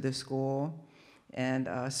children to the school. And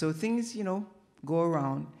so things, go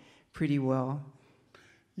around pretty well.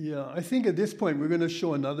 Yeah, I think at this point we're going to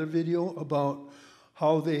show another video about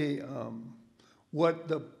how they, what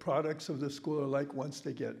the products of the school are like once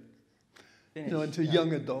they get, into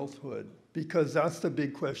young adulthood. Because that's the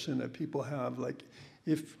big question that people have. Like,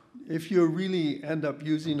 if you really end up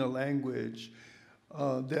using a language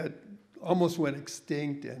that almost went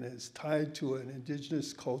extinct and is tied to an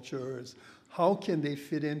indigenous culture, how can they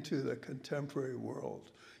fit into the contemporary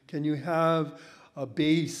world? Can you have a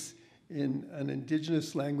base in an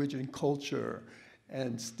indigenous language and culture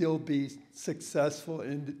and still be successful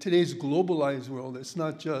in today's globalized world. It's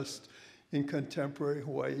not just in contemporary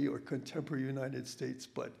Hawaii or contemporary United States,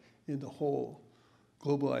 but in the whole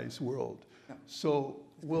globalized world. So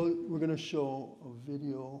we're going to show a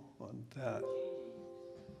video on that.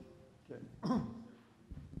 Okay.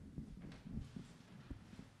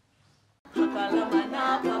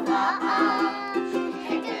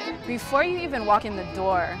 Before you even walk in the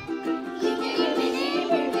door,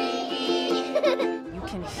 you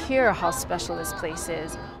can hear how special this place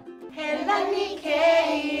is.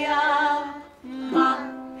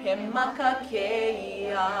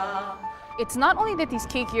 It's not only that these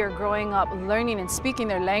keiki are growing up learning and speaking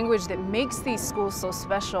their language that makes these schools so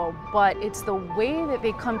special, but it's the way that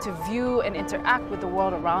they come to view and interact with the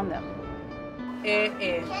world around them.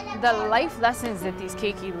 The life lessons that these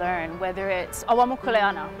keiki learn, whether it's awamu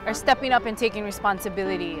kuleana, or stepping up and taking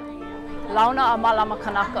responsibility, launa amalama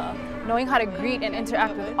kanaka, knowing how to greet and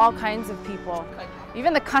interact with all kinds of people.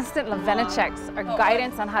 Even the constant lavena checks are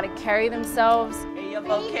guidance on how to carry themselves.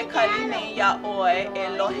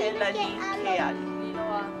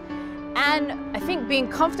 And I think being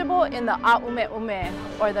comfortable in the a'ume,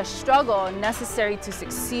 or the struggle necessary to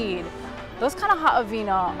succeed, those kind of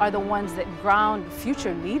ha'awina are the ones that ground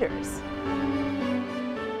future leaders.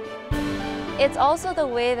 It's also the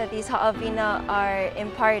way that these ha'awina are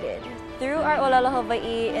imparted through our Olelo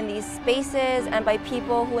Hawaii in these spaces and by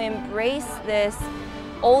people who embrace this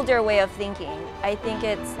older way of thinking. I think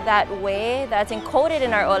it's that way that's encoded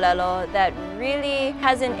in our Olelo that really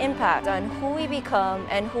has an impact on who we become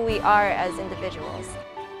and who we are as individuals.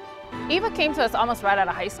 Eva came to us almost right out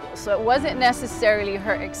of high school, so it wasn't necessarily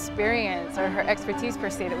her experience or her expertise per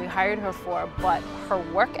se that we hired her for, but her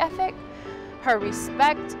work ethic, her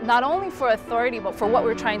respect, not only for authority, but for what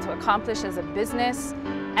we're trying to accomplish as a business,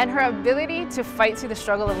 and her ability to fight through the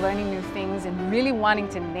struggle of learning new things and really wanting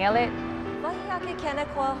to nail it.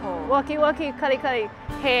 Waki waki kali kali,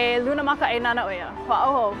 he luna maka e nana oya,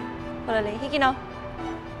 ha'oho.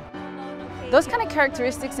 Those kind of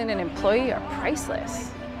characteristics in an employee are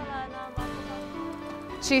priceless.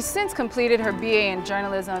 She's since completed her BA in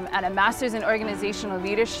journalism and a master's in organizational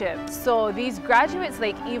leadership. So these graduates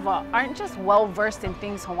like Eva aren't just well-versed in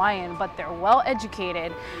things Hawaiian, but they're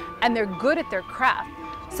well-educated and they're good at their craft.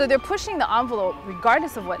 So they're pushing the envelope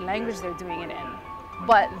regardless of what language they're doing it in.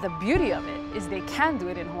 But the beauty of it is they can do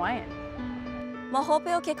it in Hawaiian.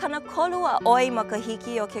 Mahope o ke kanakolua oi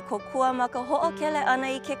makahiki o ke kokua makaho'okele ana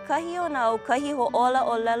I ke kahi o na o kahi ho'ola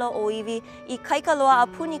o lelo o iwi I kaikaloa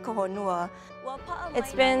apuni ko honua.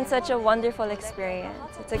 It's been such a wonderful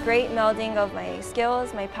experience. It's a great melding of my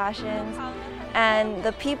skills, my passions, and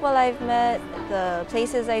the people I've met, the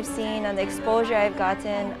places I've seen, and the exposure I've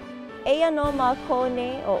gotten. Eia no ma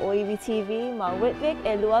kone o Oiwi TV ma Witwick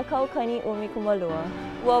e lua kaukani umi kumalua.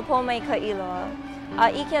 Ua po mai ka iloa. A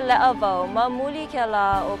ike lea vau, ma muli ke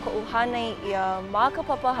la o ka uhana ia ma ka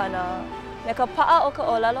papahana, me ka paa o ka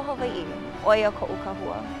olelo Hawaii, oia ko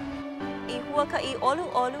ukahua. I hua ka I olu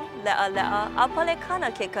olu, lea lea, a pale kana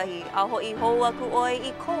ke kahi, a hoi hou aku oi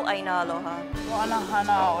I kou aina aloha. Ana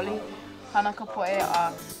hana oli, hana ka poe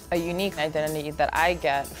a. A unique identity that I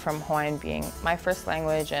get from Hawaiian being my first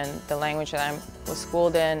language and the language that I was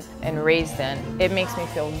schooled in and raised in. It makes me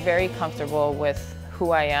feel very comfortable with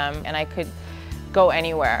who I am, and I could go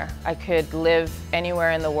anywhere. I could live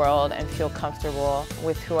anywhere in the world and feel comfortable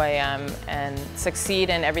with who I am and succeed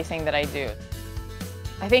in everything that I do.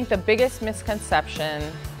 I think the biggest misconception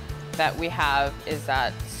that we have is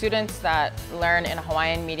that students that learn in a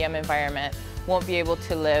Hawaiian medium environment won't be able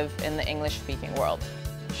to live in the English-speaking world.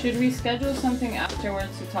 Should we schedule something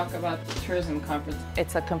afterwards to talk about the tourism conference?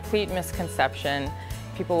 It's a complete misconception.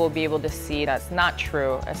 People will be able to see that's not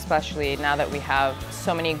true, especially now that we have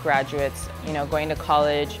so many graduates, going to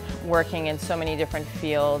college, working in so many different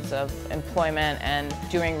fields of employment and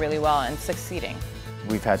doing really well and succeeding.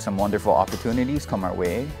 We've had some wonderful opportunities come our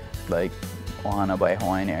way, like Ohana by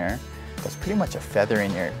Hawaiian Air. That's pretty much a feather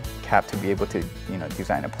in your cap to be able to,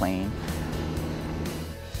 design a plane.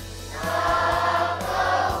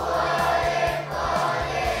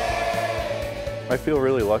 I feel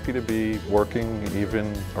really lucky to be working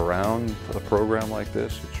even around a program like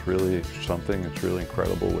this. It's really something, it's really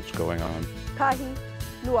incredible what's going on. Kahi,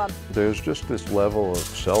 luam. There's just this level of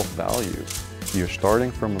self-value. You're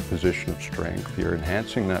starting from a position of strength, you're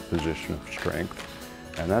enhancing that position of strength,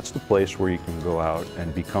 and that's the place where you can go out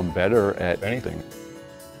and become better at anything.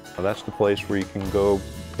 That's the place where you can go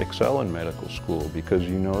excel in medical school because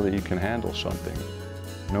you know that you can handle something.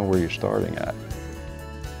 You know where you're starting at.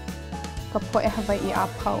 Ka poe Hawaii a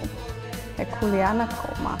pau. he kuleana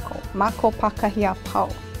ko mako, mako pakahia pau,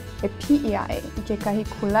 e pi'ia e I kekahi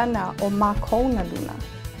kulana o mako na luna.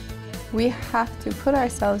 We have to put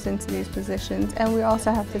ourselves into these positions, and we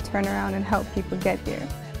also have to turn around and help people get here.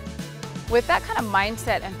 With that kind of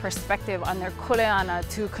mindset and perspective on their kuleana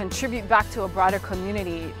to contribute back to a broader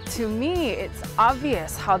community, to me, it's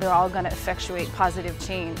obvious how they're all going to effectuate positive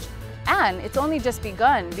change. And it's only just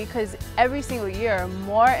begun because every single year,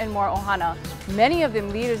 more and more ohana, many of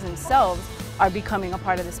them leaders themselves, are becoming a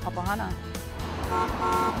part of this papahana.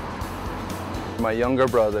 My younger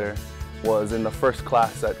brother was in the first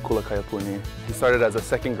class at Kulakaiapuni. He started as a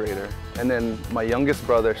second grader, and then my youngest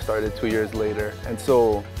brother started 2 years later. And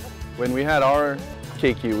so when we had our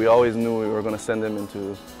keiki, we always knew we were going to send him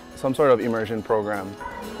into some sort of immersion program.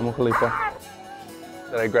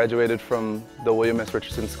 That I graduated from the William S.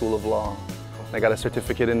 Richardson School of Law. I got a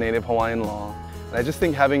certificate in Native Hawaiian law. And I just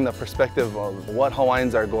think having the perspective of what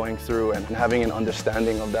Hawaiians are going through and having an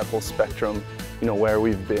understanding of that whole spectrum, you know, where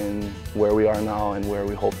we've been, where we are now, and where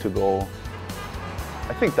we hope to go.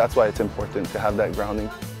 I think that's why it's important to have that grounding.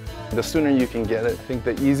 The sooner you can get it, I think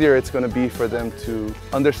the easier it's going to be for them to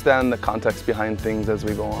understand the context behind things as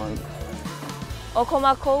we go on. O ko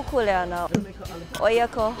mākou kuleana, o ia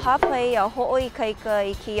ko hapai a ho'oi kaika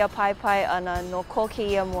I kia pai ana no ko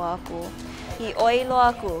kia mua aku. I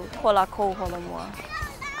oilo aku ko la kou holo mua.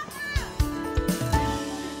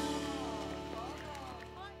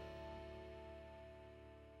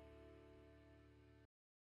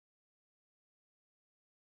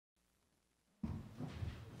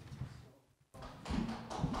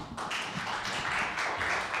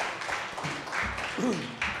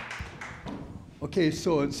 Okay,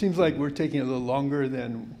 so it seems like we're taking a little longer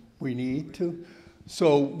than we need to.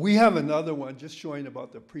 So we have another one just showing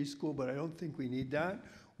about the preschool, but I don't think we need that.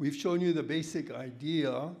 We've shown you the basic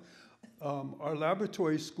idea. Our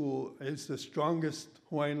laboratory school is the strongest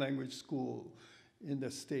Hawaiian language school in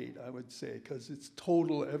the state, I would say, because it's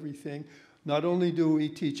total everything. Not only do we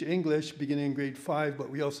teach English beginning in grade 5, but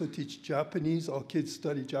we also teach Japanese. All kids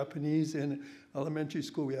study Japanese in elementary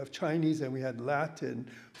school. We have Chinese and we had Latin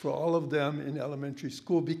for all of them in elementary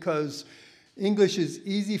school because English is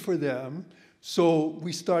easy for them. So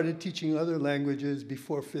we started teaching other languages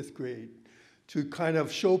before 5th grade to kind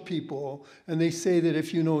of show people. And they say that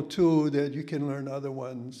if you know 2, that you can learn other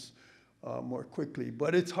ones more quickly.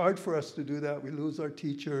 But it's hard for us to do that. We lose our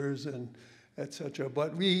teachers and etc.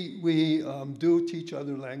 But we do teach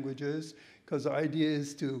other languages because the idea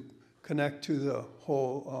is to connect to the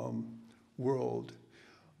whole world.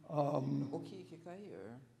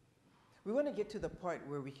 We want to get to the part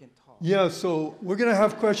where we can talk. Yeah, so we're going to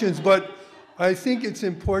have questions, but I think it's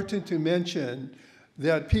important to mention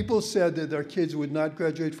that people said that their kids would not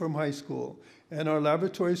graduate from high school, and our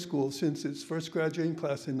laboratory school, since its first graduating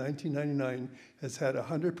class in 1999, has had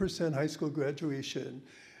 100% high school graduation.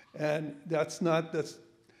 And that's not the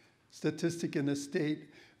statistic in the state,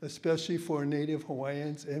 especially for Native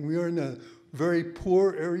Hawaiians. And we are in a very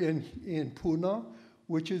poor area in Puna,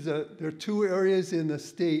 which is there are 2 areas in the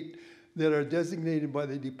state that are designated by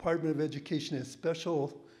the Department of Education as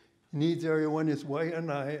special needs area. One is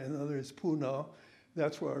Waianae and the other is Puna.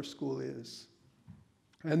 That's where our school is.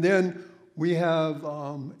 And then we have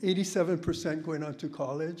 87% going on to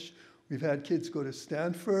college. We've had kids go to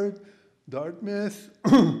Stanford, Dartmouth,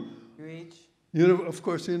 of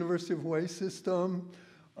course, the University of Hawaii system.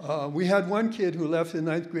 We had one kid who left in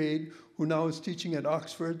 9th grade who now is teaching at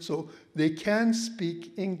Oxford, so they can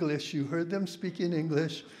speak English. You heard them speak in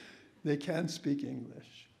English. They can speak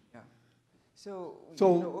English. Yeah. So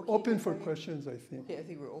open for questions, I think. Okay, I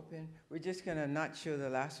think we're open. We're just going to not show the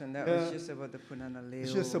last one. That was just about the Pūnana Leo.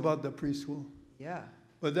 It's just about the preschool. Yeah.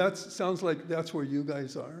 But that sounds like that's where you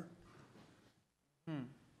guys are.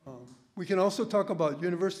 We can also talk about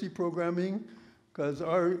university programming, because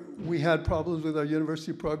we had problems with our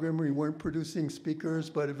university program. We weren't producing speakers,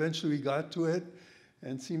 but eventually we got to it.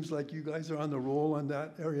 And it seems like you guys are on the roll on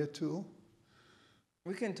that area too.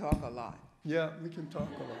 We can talk a lot. Yeah, we can talk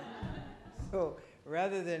a lot. So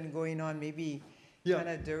rather than going on, maybe kind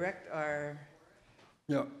of direct our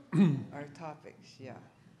our topics. Yeah.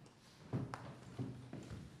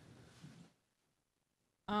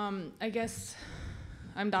 I guess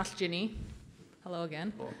I'm Das Ginny. Hello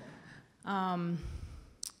again. A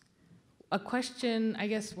question, I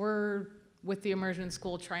guess we're with the immersion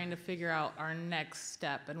school trying to figure out our next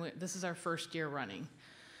step, and this is our first year running.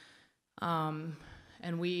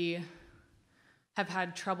 And we have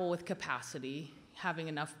had trouble with capacity, having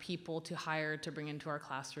enough people to hire to bring into our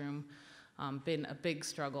classroom. Been a big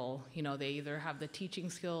struggle. You know, they either have the teaching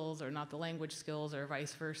skills or not the language skills or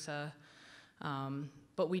vice versa.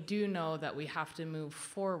 But we do know that we have to move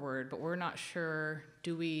forward, but we're not sure,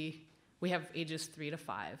 we have ages 3 to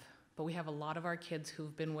 5, but we have a lot of our kids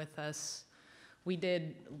who've been with us. We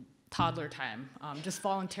did toddler time, just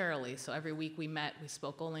voluntarily. So every week we met, we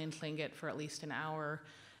spoke only in Tlingit for at least an hour,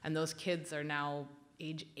 and those kids are now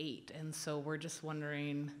age 8. And so we're just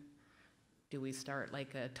wondering, do we start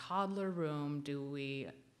like a toddler room? Do we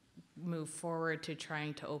move forward to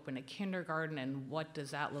trying to open a kindergarten, and what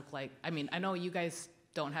does that look like? I mean, I know you guys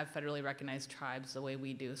don't have federally recognized tribes the way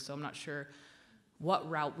we do, so I'm not sure what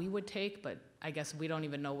route we would take, but I guess we don't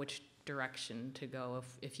even know which direction to go.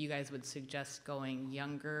 If you guys would suggest going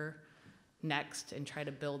younger next and try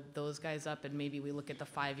to build those guys up, and maybe we look at the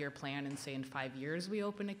 5-year plan and say in 5 years we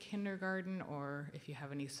open a kindergarten, or if you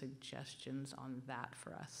have any suggestions on that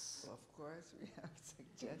for us. Well, of course, we have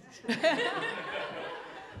suggestions.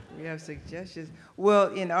 We have suggestions. Well,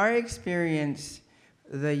 in our experience,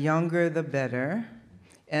 the younger the better.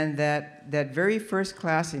 And that very first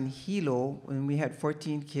class in Hilo, when we had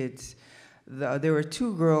 14 kids, there were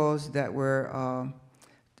 2 girls that were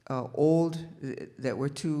old, that were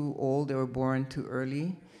too old, they were born too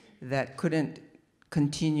early, that couldn't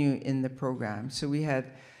continue in the program. So we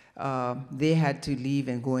had, they had to leave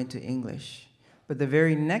and go into English. But the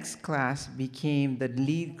very next class became the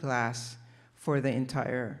lead class for the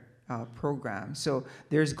entire program. So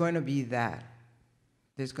there's going to be that.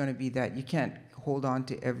 There's going to be that. You can't hold on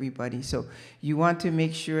to everybody. So you want to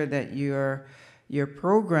make sure that your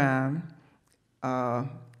program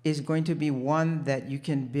is going to be one that you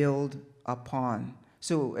can build upon.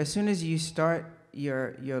 So as soon as you start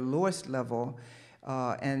your lowest level,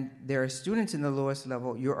 and there are students in the lowest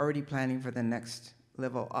level, you're already planning for the next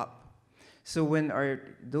level up. So when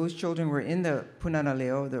those children were in the Pūnana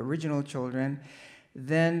Leo, the original children,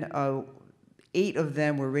 then 8 of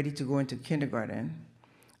them were ready to go into kindergarten.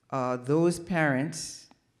 Those parents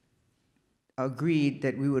agreed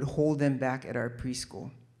that we would hold them back at our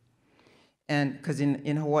preschool. And because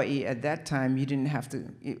in Hawaii at that time, you didn't have to,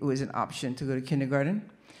 it was an option to go to kindergarten.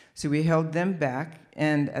 So we held them back,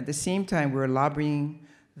 and at the same time, we were lobbying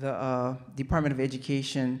the Department of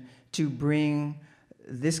Education to bring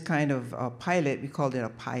this kind of pilot. We called it a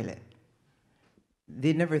pilot.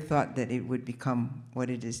 They never thought that it would become what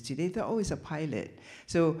it is today. They thought, oh, it's a pilot.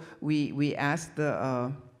 So we asked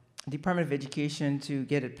the Department of Education to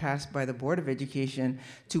get it passed by the Board of Education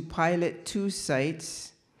to pilot 2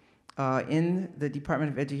 sites in the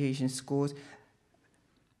Department of Education schools.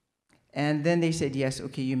 And then they said, yes,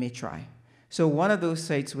 okay, you may try. So one of those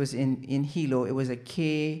sites was in Hilo. It was a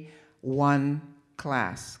K-1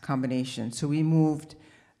 class combination. So we moved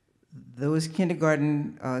those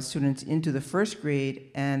kindergarten students into the 1st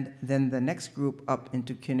grade, and then the next group up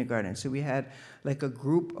into kindergarten. So we had like a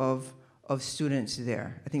group of students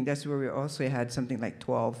there. I think that's where we also had something like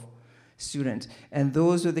 12 students. And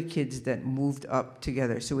those are the kids that moved up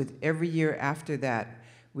together. So with every year after that,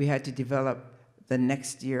 we had to develop the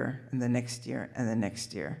next year, and the next year, and the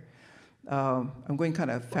next year. I'm going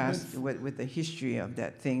kind of fast with the history of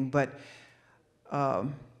that thing, but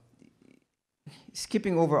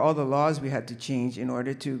skipping over all the laws we had to change in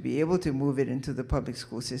order to be able to move it into the public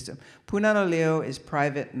school system. Pūnana Leo is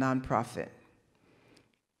private, nonprofit.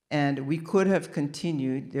 And we could have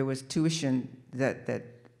continued. There was tuition that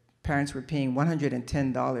parents were paying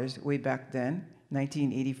 $110 way back then,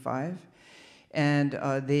 1985. And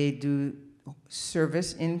they do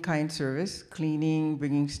service, in-kind service, cleaning,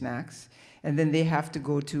 bringing snacks. And then they have to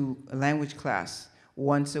go to a language class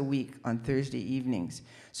once a week on Thursday evenings.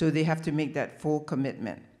 So they have to make that full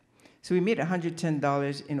commitment. So we made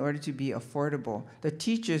 $110 in order to be affordable. The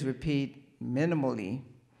teachers were paid minimally,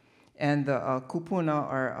 and the kupuna,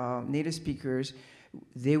 our native speakers,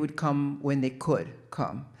 they would come when they could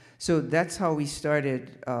come. So that's how we started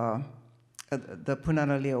the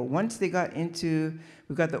Pūnana Leo. Once they got into,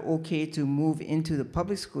 we got the okay to move into the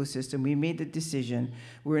public school system, we made the decision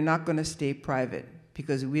we're not going to stay private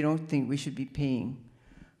because we don't think we should be paying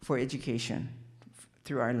for education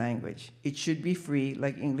through our language. It should be free,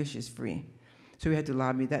 like English is free. So we had to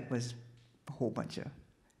lobby. That was a whole bunch of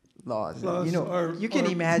laws. Plus, you know, you can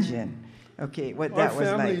imagine, okay, what that was like.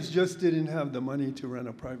 Our families just didn't have the money to run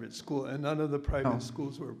a private school, and none of the private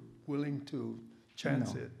schools were willing to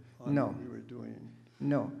chance it on what we were doing.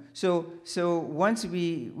 No. So once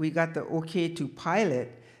we got the okay to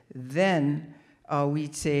pilot, then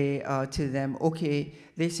we'd say to them, okay,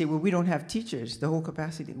 they say, well, we don't have teachers, the whole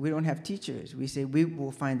capacity. We don't have teachers. We say, we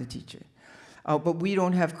will find a teacher. But we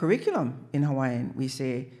don't have curriculum in Hawaiian. We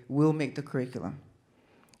say, we'll make the curriculum.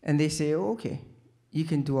 And they say, oh, okay, you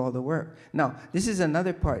can do all the work. Now, this is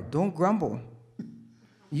another part. Don't grumble.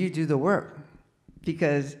 You do the work.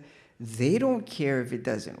 because they don't care if it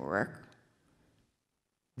doesn't work.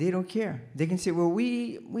 They don't care. They can say, well,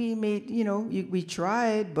 we made, we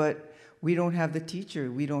tried, but we don't have the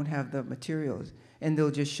teacher. We don't have the materials. And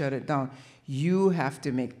they'll just shut it down. You have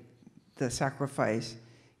to make the sacrifice,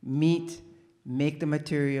 make the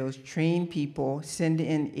materials, train people, send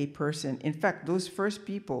in a person. In fact, those first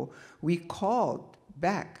people, we called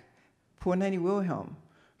back Puanani Wilhelm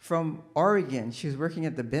from Oregon. She was working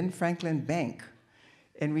at the Ben Franklin Bank.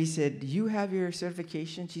 And we said, you have your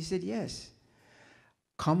certification? She said, yes.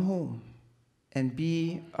 Come home and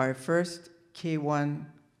be our first K1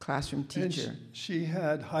 classroom teacher. And she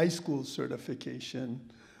had high school certification,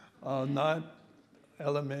 not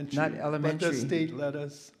elementary. Not elementary. But the state let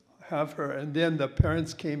us have her. And then the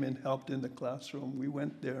parents came and helped in the classroom. We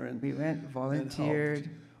went there and we went, volunteered.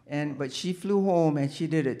 But she flew home and she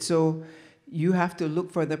did it. So you have to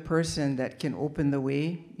look for the person that can open the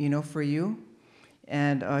way, for you.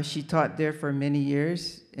 And she taught there for many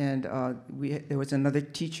years. And there was another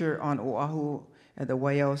teacher on Oahu at the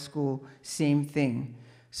Waiau school, same thing.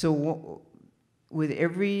 So with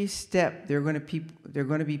every step, there are going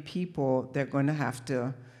to be people that are going to have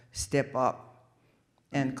to step up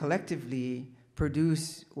and collectively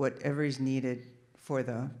produce whatever is needed for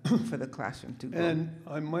the classroom to go. And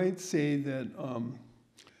I might say that,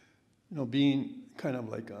 being kind of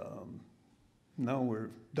like now we're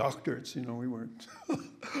doctorates, we weren't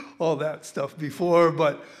all that stuff before,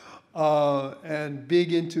 but and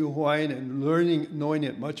big into Hawaiian and knowing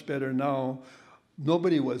it much better now.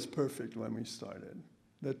 Nobody was perfect when we started.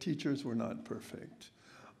 The teachers were not perfect.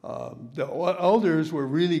 The elders were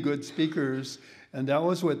really good speakers, and that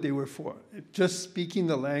was what they were for. Just speaking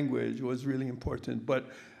the language was really important,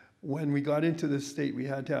 but when we got into the state, we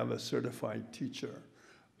had to have a certified teacher.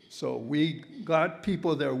 So we got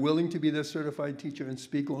people that are willing to be the certified teacher and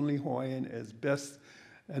speak only Hawaiian as best,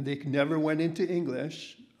 and they never went into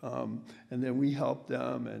English. And then we helped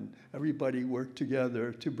them, and everybody worked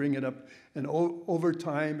together to bring it up. And over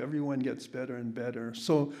time, everyone gets better and better.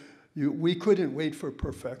 So we couldn't wait for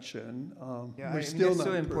perfection. We're still not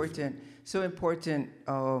so important. So important.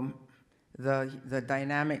 The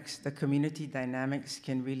dynamics, the community dynamics,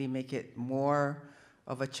 can really make it more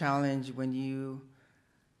of a challenge when you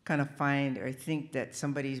kind of find or think that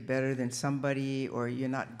somebody's better than somebody, or you're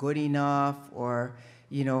not good enough, or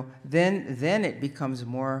then it becomes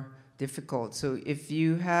more difficult. So if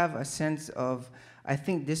you have a sense of, I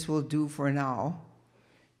think this will do for now,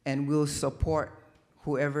 and we'll support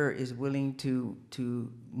whoever is willing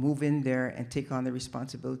to move in there and take on the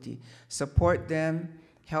responsibility. Support them,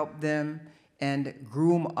 help them, and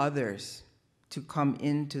groom others to come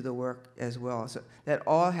into the work as well. So that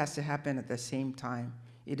all has to happen at the same time.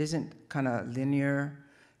 It isn't kind of linear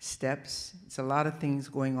steps. It's a lot of things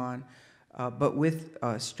going on, but with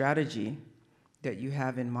a strategy that you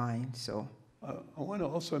have in mind. So I want to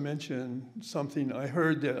also mention something. I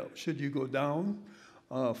heard that should you go down,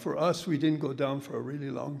 for us, we didn't go down for a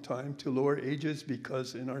really long time to lower ages,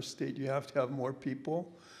 because in our state you have to have more people.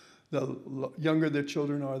 The younger the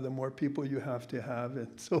children are, the more people you have to have. And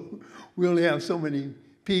so we only have so many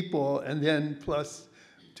people, and then plus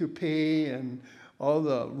to pay and all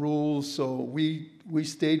the rules. So we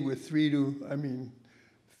stayed with 3 and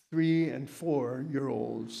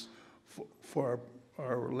 4-year-olds for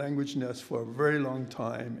our language nest for a very long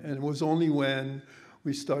time. And it was only when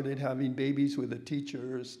we started having babies with the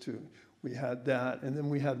teachers we had that. And then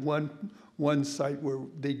we had one site where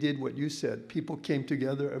they did what you said. People came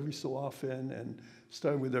together every so often and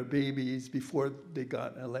started with their babies before they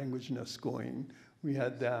got a language nest going. We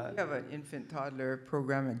had that. We have an infant toddler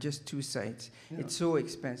program at just 2 sites. Yeah. It's so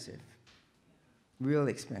expensive, real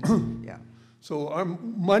expensive, yeah. So our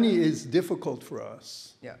money is difficult for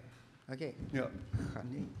us. Yeah, okay. Yeah.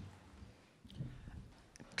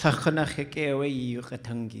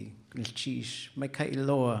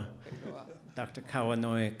 Dr.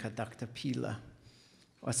 Kauanoe ka Dr. Pila.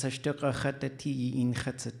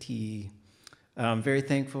 I'm very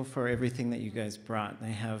thankful for everything that you guys brought. I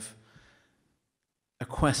have a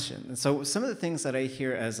question. And so some of the things that I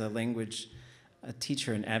hear as a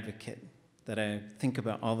teacher and advocate that I think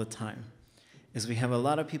about all the time is we have a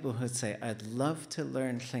lot of people who say, I'd love to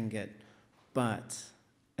learn Tlingit, but,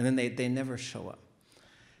 and then they never show up.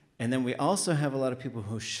 And then we also have a lot of people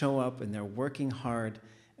who show up and they're working hard,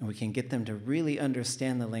 and we can get them to really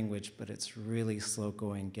understand the language, but it's really slow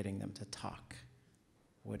going getting them to talk.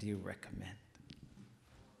 What do you recommend?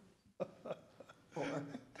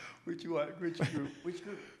 Which group? Which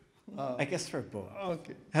group? I guess for both.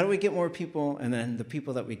 Okay. How do we get more people, and then the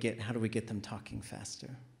people that we get, how do we get them talking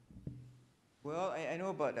faster? Well, I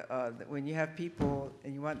know about when you have people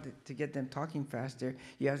and you want to get them talking faster,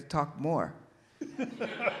 you have to talk more.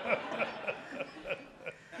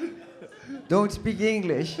 Don't speak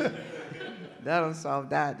English. That'll solve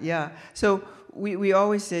that, yeah. So we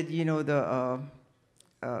always said, you know,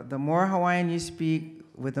 the more Hawaiian you speak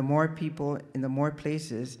with the more people in the more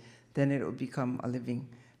places, then it will become a living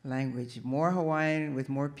language. More Hawaiian with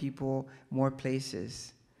more people, more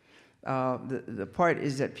places. The part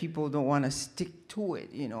is that people don't want to stick to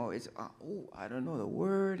it, you know. It's, oh, I don't know the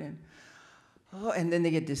word, and then they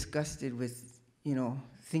get disgusted with, you know,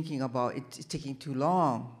 thinking about it taking too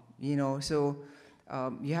long, you know. So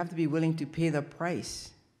you have to be willing to pay the price,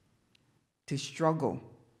 to struggle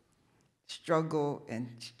and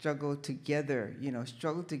struggle together, you know,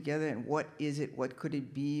 struggle together. And what is it? What could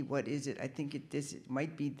it be? What is it? I think it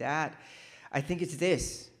might be that. I think it's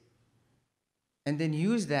this. And then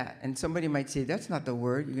use that. And somebody might say, that's not the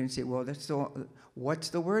word. You're going to say, well, what's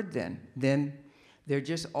the word then? Then they're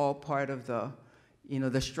just all part of the, you know,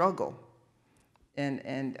 the struggle. And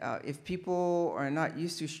if people are not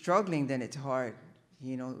used to struggling, then it's hard.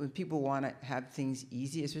 You know, when people want to have things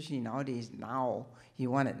easy, especially nowadays, now, you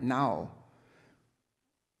want it now.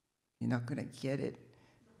 You're not going to get it.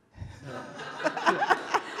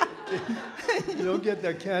 You don't get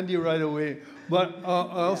that candy right away. But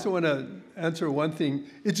I also want to answer one thing.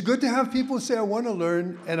 It's good to have people say, I want to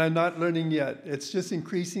learn, and I'm not learning yet. It's just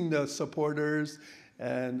increasing the supporters,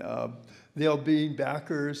 and they'll be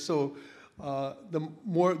backers. So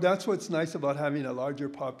that's what's nice about having a larger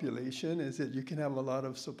population, is that you can have a lot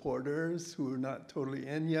of supporters who are not totally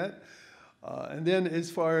in yet. And then as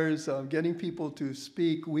far as getting people to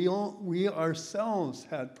speak, we ourselves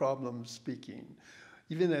had problems speaking.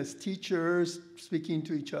 Even as teachers, speaking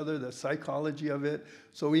to each other, the psychology of it.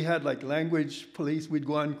 So we had like language police. We'd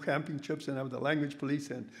go on camping trips and have the language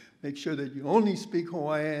police and make sure that you only speak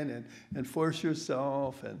Hawaiian and force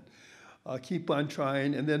yourself and keep on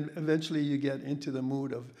trying. And then eventually you get into the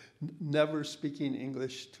mood of never speaking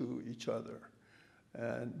English to each other.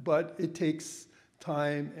 But it takes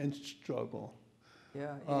time and struggle.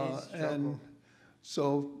 Yeah, it is struggle. And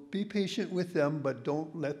so be patient with them, but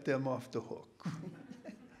don't let them off the hook.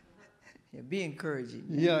 Yeah, be encouraging.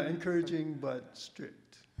 Yeah, encouraging, but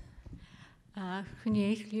strict.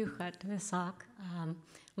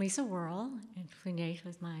 Lisa Worrell, and Funyate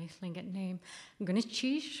is my Tlingit name. I'm going to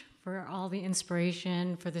Chish for all the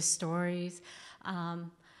inspiration, for the stories.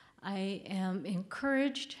 I am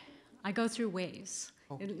encouraged. I go through waves.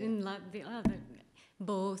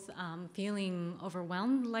 Both feeling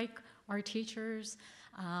overwhelmed like our teachers,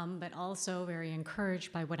 but also very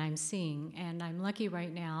encouraged by what I'm seeing. And I'm lucky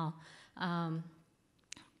right now.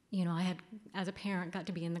 You know, I had, as a parent, got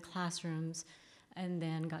to be in the classrooms and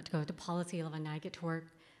then got to go to policy level, and I get to work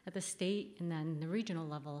at the state and then the regional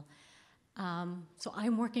level. So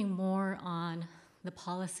I'm working more on the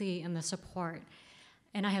policy and the support.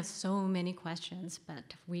 And I have so many questions, but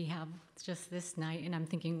we have just this night, and I'm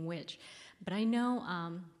thinking which. But I know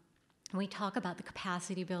when we talk about the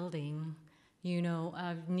capacity building, you know,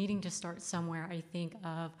 of needing to start somewhere, I think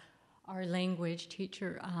of our language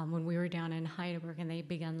teacher when we were down in Heidelberg, and they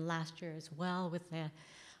began last year as well with the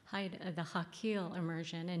Hakil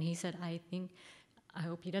immersion. And he said, I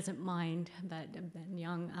hope he doesn't mind, but Ben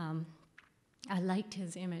Young, I liked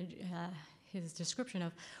his image, his description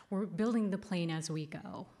of we're building the plane as we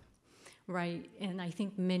go, right? And I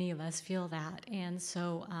think many of us feel that. And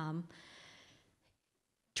so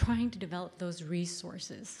trying to develop those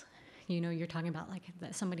resources. You know, you're talking about like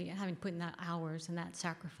somebody having put in that hours and that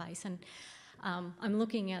sacrifice. And I'm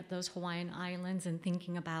looking at those Hawaiian Islands and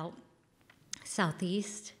thinking about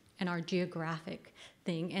Southeast and our geographic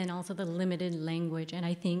thing, and also the limited language. And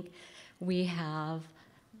I think we have,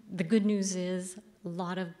 the good news is a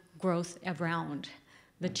lot of growth around.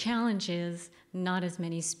 The challenge is not as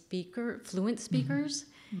many fluent speakers.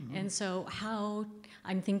 Mm-hmm. And so how,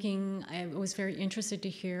 I'm thinking, I was very interested to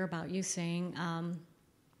hear about you saying,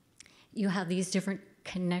 you have these different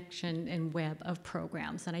connection and web of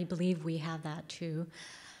programs, and I believe we have that too.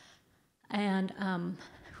 And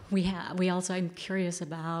we also, I'm curious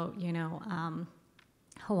about, you know,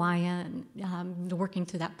 Hawaiian, working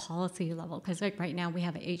to that policy level, because like right now we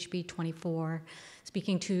have a HB 24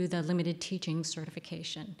 speaking to the limited teaching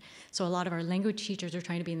certification. So a lot of our language teachers are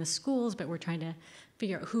trying to be in the schools, but we're trying to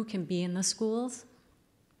figure out who can be in the schools.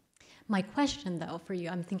 My question though for you,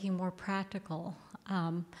 I'm thinking more practical.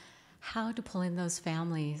 How to pull in those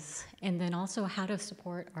families, and then also how to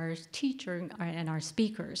support our teacher and our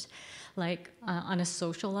speakers, like on a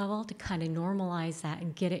social level, to kind of normalize that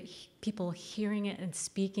and get it, people hearing it and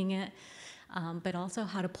speaking it. but also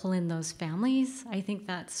how to pull in those families. I think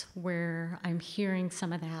that's where I'm hearing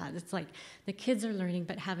some of that. It's like the kids are learning,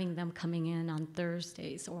 but having them coming in on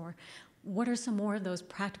Thursdays, or what are some more of those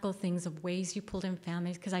practical things of ways you pulled in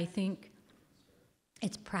families? Because I think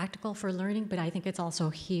it's practical for learning, but I think it's also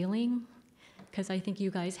healing, because I think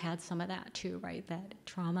you guys had some of that too, right? That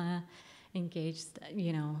trauma engaged,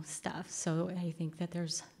 stuff. So I think that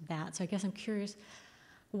there's that. So I guess I'm curious,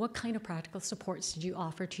 what kind of practical supports did you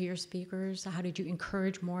offer to your speakers? How did you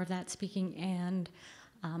encourage more of that speaking? And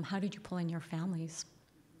how did you pull in your families?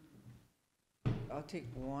 I'll take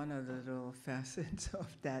one of the little facets of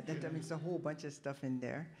that. I mean, it's a whole bunch of stuff in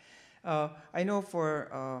there. I know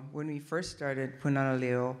for when we first started Pūnana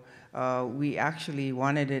Leo, we actually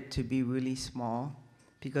wanted it to be really small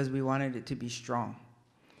because we wanted it to be strong.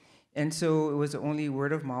 And so it was only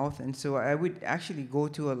word of mouth. And so I would actually go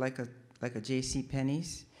to like a J.C.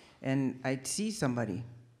 Penney's, and I'd see somebody.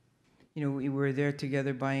 We were there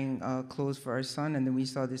together buying clothes for our son, and then we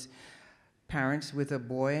saw this parents with a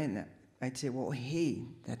boy, and I'd say, well, hey,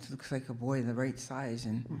 that looks like a boy the right size.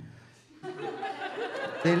 And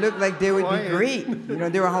they looked like they would be great.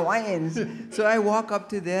 They were Hawaiians. So I walk up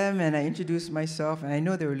to them, and I introduce myself, and I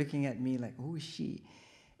know they were looking at me like, who is she?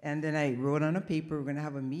 And then I wrote on a paper, we're going to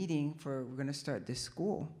have a meeting we're going to start this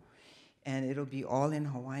school, and it'll be all in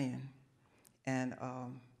Hawaiian. And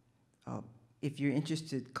if you're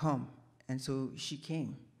interested, come. And so she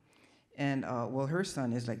came. And well, her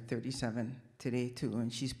son is like 37 today too,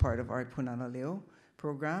 and she's part of our Pūnana Leo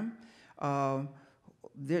program.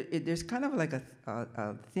 There's kind of like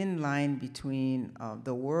a thin line between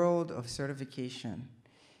the world of certification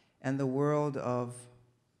and the world of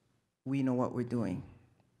we know what we're doing.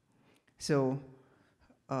 So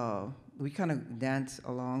we kind of dance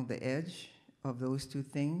along the edge of those two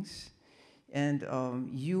things. And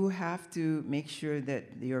you have to make sure that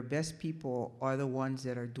your best people are the ones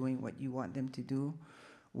that are doing what you want them to do,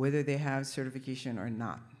 whether they have certification or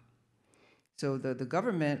not. So the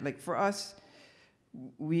government, like for us,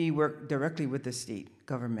 we work directly with the state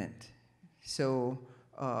government. So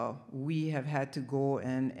we have had to go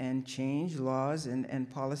and change laws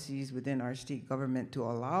and policies within our state government to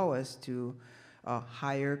allow us to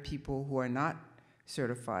hire people who are not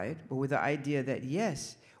certified, but with the idea that,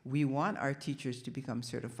 yes, we want our teachers to become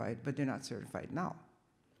certified, but they're not certified now.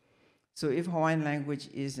 So if Hawaiian language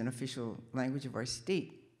is an official language of our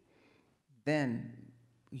state, then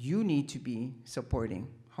you need to be supporting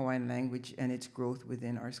Hawaiian language and its growth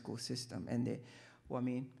within our school system. And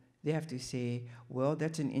they have to say, well,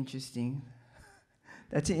 that's an interesting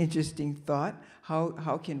thought.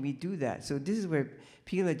 How can we do that? So this is where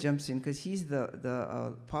Pila jumps in, because he's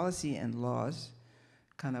the policy and laws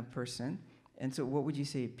kind of person. And so what would you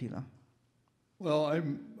say, Pila? Well,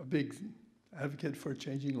 I'm a big advocate for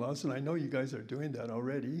changing laws, and I know you guys are doing that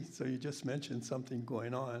already, so you just mentioned something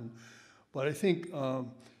going on. But I think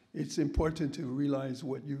it's important to realize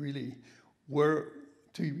what you really were,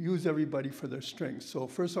 to use everybody for their strengths. So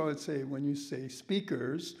first of all, I'd say when you say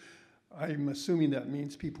speakers, I'm assuming that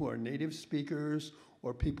means people who are native speakers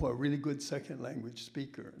or people who are really good second language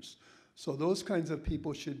speakers. So those kinds of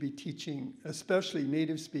people should be teaching, especially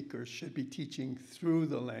native speakers, should be teaching through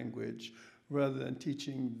the language rather than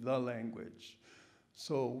teaching the language.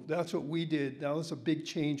 So that's what we did. That was a big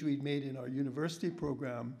change we made in our university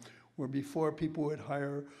program, where before people would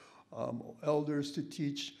hire elders to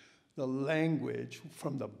teach the language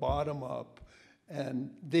from the bottom up,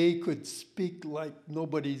 and they could speak like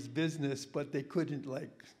nobody's business, but they couldn't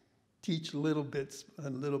like teach little bits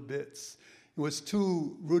and little bits. It was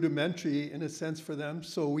too rudimentary in a sense for them,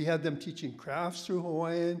 so we had them teaching crafts through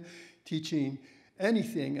Hawaiian, teaching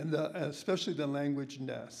anything, and especially the language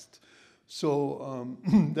nest. So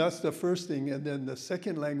that's the first thing, and then the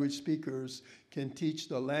second language speakers can teach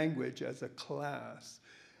the language as a class.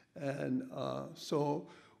 And so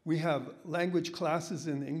we have language classes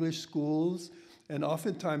in English schools, and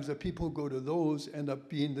oftentimes the people who go to those end up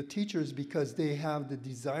being the teachers because they have the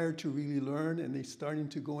desire to really learn and they're starting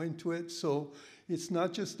to go into it. So it's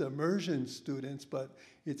not just the immersion students, but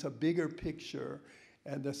it's a bigger picture.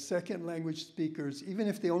 And the second language speakers, even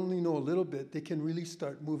if they only know a little bit, they can really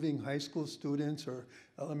start moving high school students or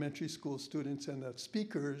elementary school students, and the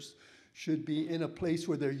speakers should be in a place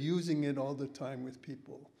where they're using it all the time with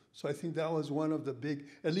people. So I think that was one of the big,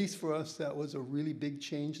 at least for us, that was a really big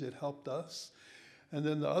change that helped us. And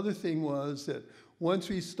then the other thing was that once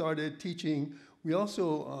we started teaching, we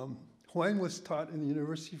also, Hawaiian was taught in the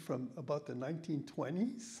university from about the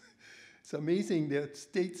 1920s. It's amazing that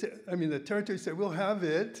the territory said, we'll have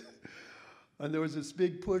it. And there was this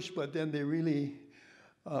big push, but then they really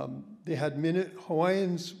They had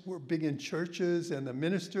Hawaiians were big in churches, and the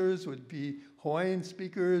ministers would be Hawaiian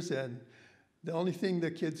speakers, and the only thing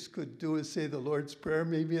the kids could do is say the Lord's Prayer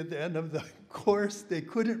maybe at the end of the course. They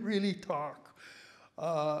couldn't really talk.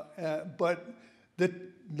 But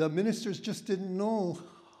the ministers just didn't know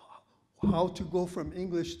how to go from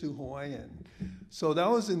English to Hawaiian. So that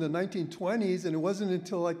was in the 1920s, and it wasn't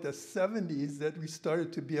until like the 70s that we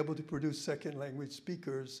started to be able to produce second language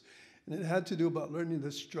speakers. And it had to do about learning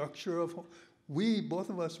the structure of, both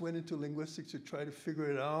of us went into linguistics to try to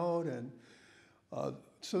figure it out, and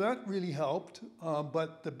so that really helped.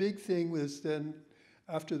 But the big thing was then,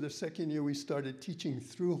 after the second year, we started teaching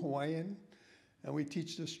through Hawaiian, and we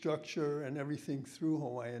teach the structure and everything through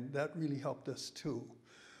Hawaiian. That really helped us too.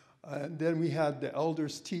 And then we had the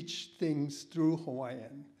elders teach things through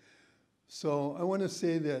Hawaiian. So I want to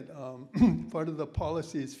say that part of the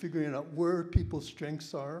policy is figuring out where people's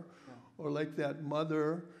strengths are, or like that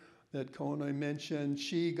mother that Kauanoe mentioned,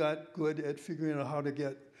 she got good at figuring out how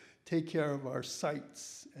to take care of our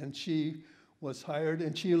sites. And she was hired,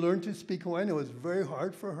 and she learned to speak Hawaiian. It was very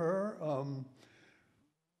hard for her,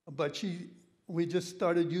 but we just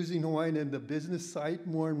started using Hawaiian in the business site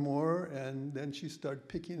more and more, and then she started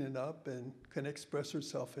picking it up and can express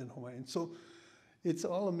herself in Hawaiian. So it's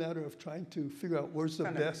all a matter of trying to figure out where's the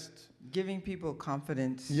best. Giving people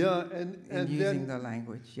confidence and using the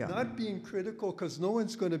language. Yeah. Not being critical, because no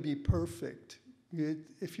one's going to be perfect.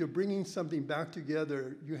 If you're bringing something back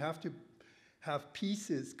together, you have to have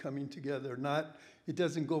pieces coming together. It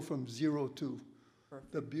doesn't go from zero to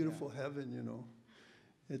the beautiful heaven, you know.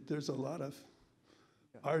 There's a lot of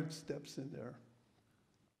hard steps in there.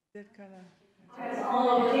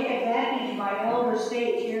 I'll take advantage of my elder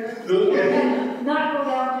state here. Okay. Not go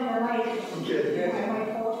down to the lake. Okay. I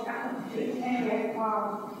might fall down. Anyway,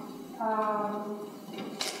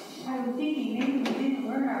 I'm thinking maybe we didn't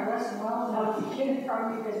learn our lesson well enough to get it from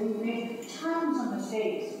because we made tons of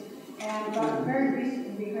mistakes. And very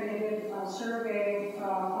recently we did a survey of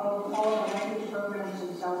all of the language programs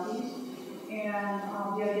in Southeast. And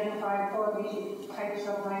we identified 4 basic types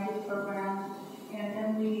of language programs. And then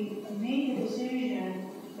we made the decision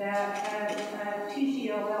that at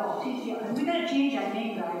TCLL, and we got to change that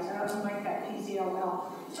name, guys. I don't like that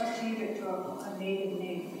TCLL. Let's change it to a native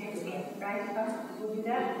name. Right? We'll do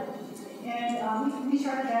that. And we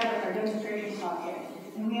started that as our demonstration project.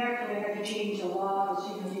 And we actually had to change the laws,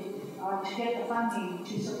 to get the funding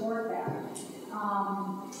to support that.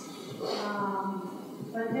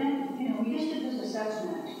 But then, we just did this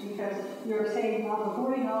assessment because we were saying, well,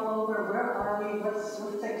 we're going all over, where are we, what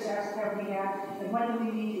success have we had, and what do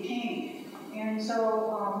we need to change? And so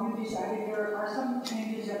we decided there are some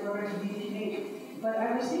changes that we're going to need to make. But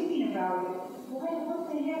I was thinking about it,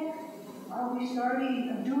 what the heck? Are we starting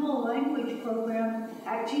a dual language program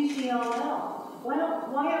at TCLL?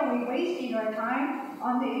 Why are we wasting our time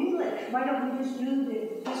on the English? Why don't we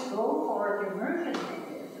just go for the immersion?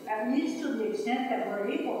 At least to the extent that we're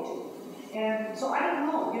able to. And so I don't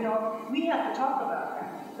know, we have to talk about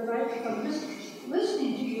that. Because from just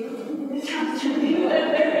listening to you, it sounds to me like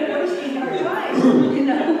we're wasting our time,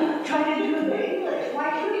 trying to do the English. Why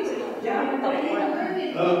should we?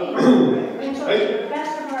 And so to the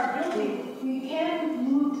best of our ability, we can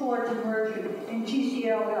move towards immersion in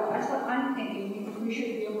TCLL. That's what I'm thinking. We should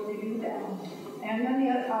be able to do that. And then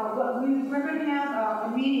we're going to have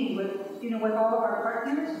a meeting with all of our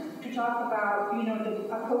partners to talk about, the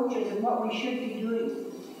approaches and what we should be doing.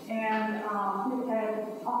 And on the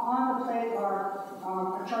plate are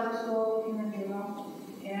a charter school here in Juneau,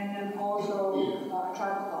 and then also a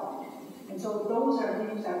tribal college. And so those are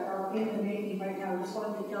things that are in the making right now. I just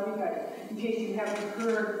wanted to tell you guys, in case you haven't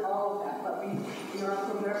heard all of that, but we are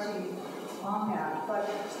progressing on that. But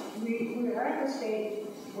we are at the stage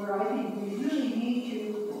where I think we really need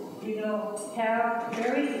to, have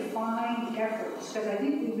very defined efforts, because I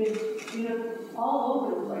think we've been, all over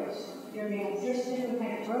the place. There exist different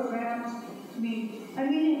kind of programs. I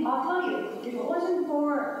mean, I'll tell you, if it wasn't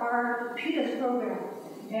for our PETA's program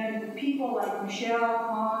and people like Michelle,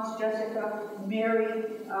 Hans, Jessica, Mary,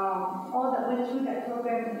 all that went through that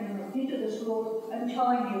program and then into the school, I'm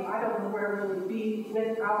telling you, I don't know where we would be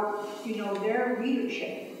without, their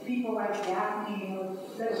leadership. People like Daphne,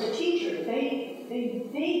 the teachers, they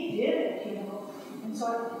did it, And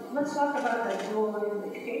so let's talk about that dual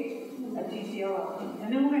language case at TCLL.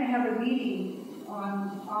 And then we're going to have a meeting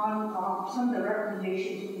on some of the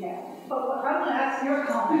recommendations we have. But I want to ask your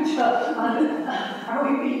comments on, are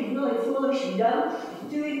we being really foolish and dumb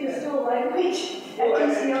doing this dual language at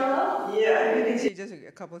TCLL? Yeah, I can say just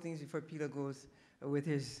a couple of things before Peter goes with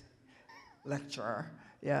his lecturer.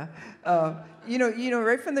 Yeah,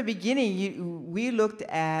 right from the beginning, we looked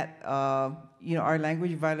at our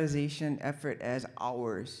language revitalization effort as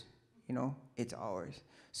ours. It's ours.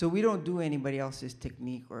 So we don't do anybody else's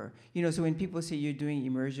technique, or So when people say you're doing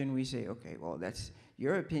immersion, we say, okay, well that's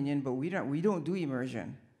your opinion, but we don't do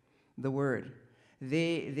immersion. The word,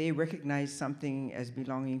 they recognize something as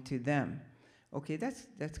belonging to them. Okay,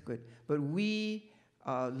 that's good. But we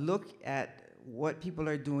look at what people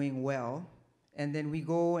are doing well. And then we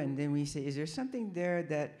go and then we say, is there something there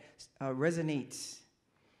that resonates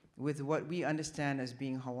with what we understand as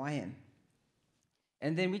being Hawaiian?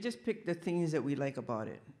 And then we just pick the things that we like about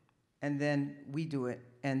it. And then we do it.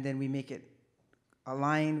 And then we make it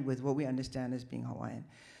align with what we understand as being Hawaiian.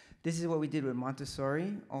 This is what we did with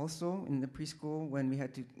Montessori also in the preschool when we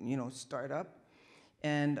had to, start up.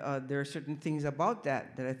 And there are certain things about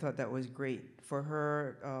that I thought that was great. For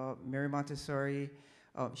her, Mary Montessori,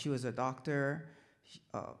 she was a doctor,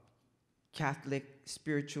 Catholic,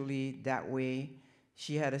 spiritually, that way.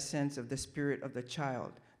 She had a sense of the spirit of the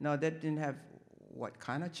child. Now, that didn't have what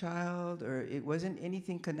kind of child, or it wasn't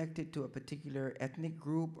anything connected to a particular ethnic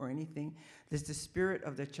group or anything. There's the spirit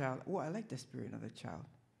of the child. Oh, I like the spirit of the child.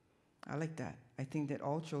 I like that. I think that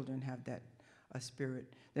all children have that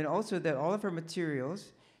spirit. Then also that all of her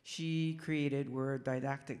materials she created were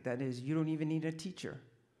didactic. That is, you don't even need a teacher.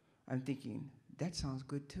 I'm thinking, that sounds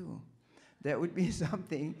good too. That would be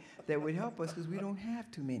something that would help us because we don't have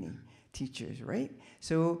too many teachers, right?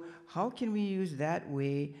 So how can we use that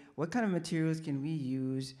way? What kind of materials can we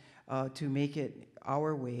use to make it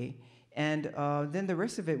our way? And then the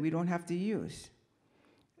rest of it we don't have to use.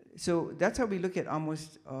 So that's how we look at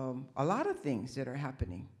almost a lot of things that are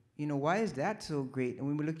happening. Why is that so great? And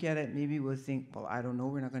when we look at it, maybe we'll think, well, I don't know,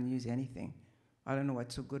 we're not going to use anything. I don't know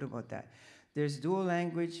what's so good about that. There's dual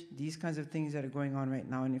language, these kinds of things that are going on right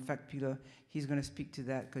now. And in fact, Peter, he's going to speak to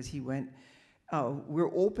that because he went.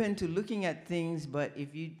 We're open to looking at things, but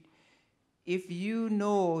if you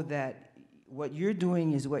know that what you're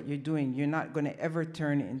doing is what you're doing, you're not going to ever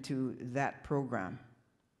turn into that program.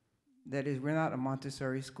 That is, we're not a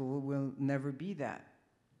Montessori school. We'll never be that,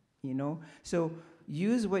 So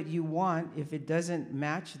use what you want. If it doesn't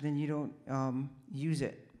match, then you don't use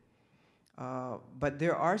it. But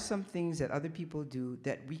there are some things that other people do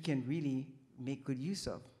that we can really make good use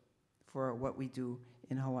of for what we do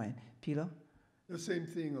in Hawaiian. Pila? The same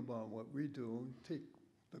thing about what we do. Take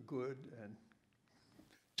the good and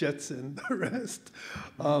jetson the rest.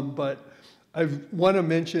 But I want to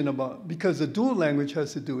mention about, because the dual language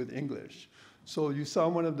has to do with English. So you saw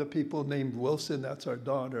one of the people named Wilson, that's our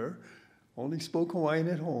daughter, only spoke Hawaiian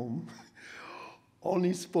at home,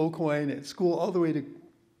 only spoke Hawaiian at school all the way to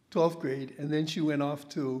 12th grade, and then she went off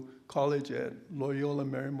to college at Loyola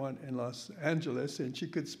Marymount in Los Angeles, and she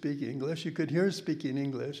could speak English. You could hear her speaking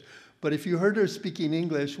English, but if you heard her speaking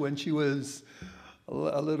English when she was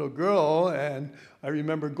a little girl, and I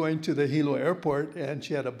remember going to the Hilo airport, and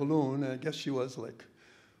she had a balloon, and I guess she was like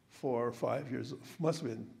 4 or 5 years old, must have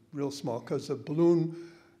been real small, because the balloon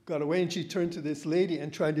got away, and she turned to this lady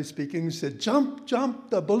and tried to speak English, said, jump, jump,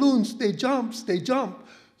 the balloons, they jump, they jump.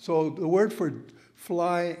 So the word for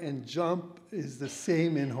fly and jump is the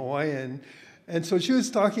same in Hawaiian. And so she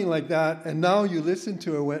was talking like that, and now you listen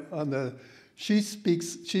to her on the, she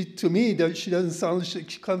speaks, to me, she doesn't sound like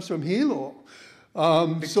she comes from Hilo.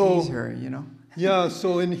 Tease her, Yeah,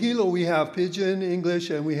 so in Hilo we have Pidgin English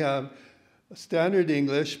and we have Standard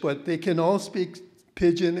English, but they can all speak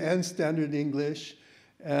Pidgin and Standard English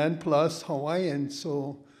and plus Hawaiian.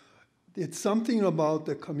 So it's something about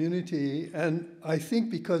the community, and I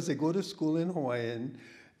think because they go to school in Hawaiian,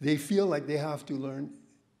 they feel like they have to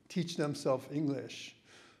teach themselves English.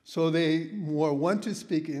 So they more want to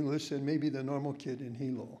speak English than maybe the normal kid in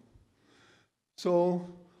Hilo. So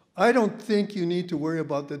I don't think you need to worry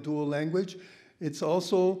about the dual language. It's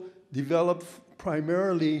also developed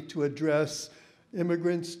primarily to address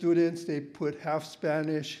immigrant students. They put half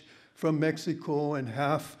Spanish from Mexico and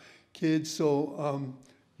half kids. So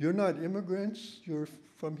you're not immigrants, you're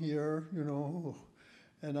from here,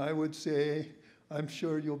 And I would say, I'm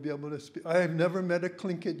sure you'll be able to speak. I have never met a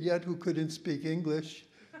Tlingit yet who couldn't speak English.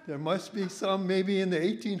 There must be some maybe in the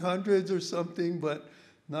 1800s or something, but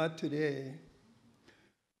not today.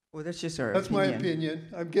 Well, that's just our opinion. That's my opinion.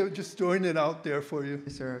 I'm just throwing it out there for you.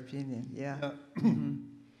 It's our opinion, yeah.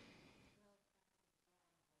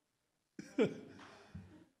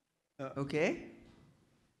 Okay.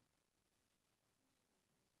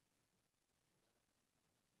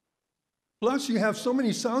 Plus, you have so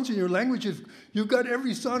many sounds in your language. You've got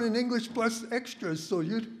every sound in English plus extras. So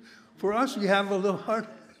for us, we have a little hard.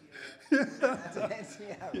 Yeah,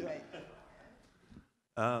 right.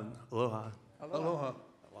 Aloha. Aloha.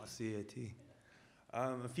 Wasiati.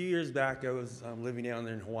 A few years back, I was living down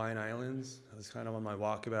there in Hawaiian Islands. I was kind of on my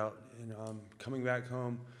walkabout, and coming back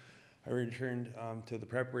home, I returned to the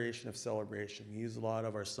preparation of celebration. We use a lot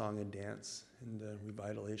of our song and dance in the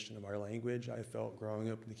revitalization of our language. I felt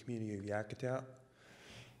growing up in the community of Yakutat,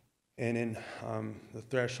 and in the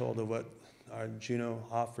threshold of what Juneau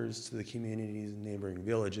offers to the communities and neighboring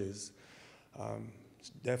villages.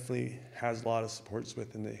 Definitely has a lot of supports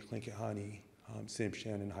within the Klinkahani,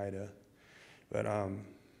 Simpshan, and Haida. But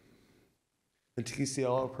the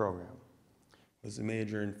TCLL program was a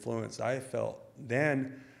major influence. I felt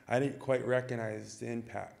then I didn't quite recognize the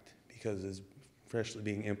impact because it's freshly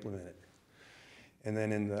being implemented. And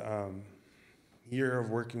then in the year of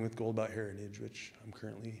working with Gold Belt Heritage, which I'm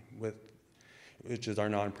currently with, which is our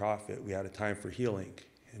nonprofit, we had a time for healing.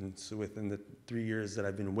 And so within the 3 years that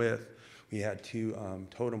I've been with, we had 2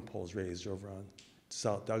 totem poles raised over on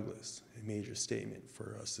South Douglas, a major statement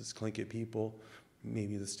for us as Tlingit people,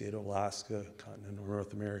 maybe the state of Alaska, continental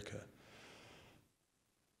North America.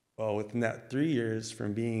 Well, within that 3 years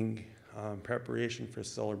from being preparation for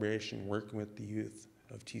celebration, working with the youth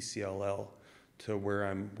of TCLL, to where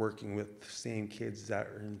I'm working with the same kids that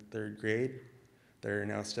are in 3rd grade, they're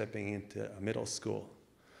now stepping into a middle school.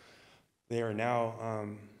 They are now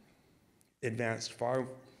advanced far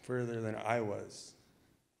further than I was,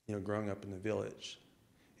 growing up in the village.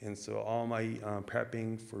 And so all my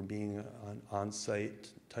prepping for being an on-site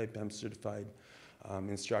Type M certified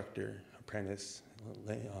instructor, apprentice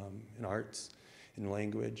in arts and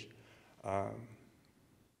language, I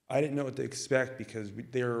didn't know what to expect because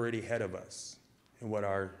they were already ahead of us in what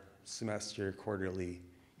our semester quarterly,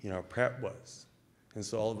 prep was. And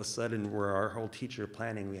so all of a sudden, where our whole teacher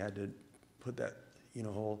planning, we had to put that,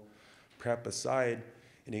 whole prep aside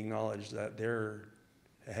and acknowledge that they're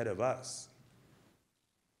ahead of us.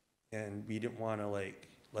 And we didn't want to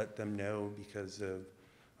let them know because of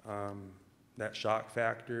that shock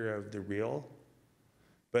factor of the real,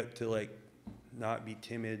 but to not be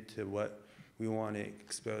timid to what we want to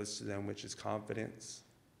expose to them, which is confidence,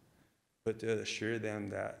 but to assure them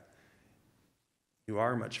that you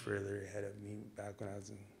are much further ahead of me back when I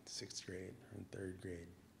was in 6th grade or in 3rd grade.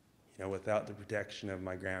 Without the protection of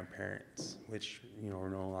my grandparents, which, are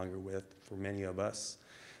no longer with for many of us,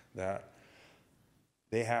 that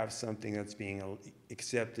they have something that's being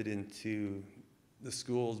accepted into the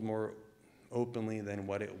schools more openly than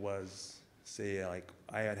what it was, say,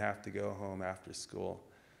 I'd have to go home after school,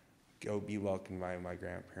 go be welcomed by my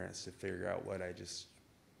grandparents to figure out what I just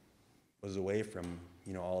was away from,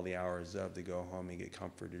 all the hours of, to go home and get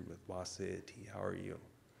comforted with Waseti, how are you?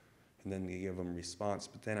 And then they give them response.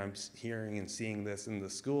 But then I'm hearing and seeing this in the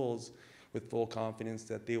schools with full confidence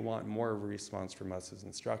that they want more of a response from us as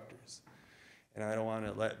instructors. And I don't want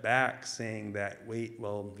to let back saying that, wait,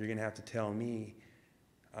 well, you're going to have to tell me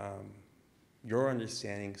your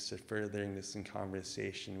understandings to furthering this in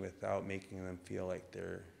conversation without making them feel like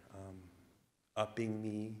they're upping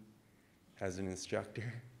me as an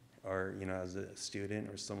instructor or, as a student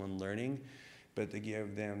or someone learning, but to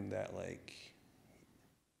give them that,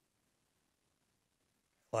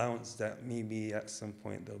 allowance that maybe at some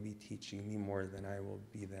point they'll be teaching me more than I will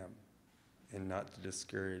be them, and not to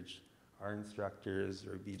discourage our instructors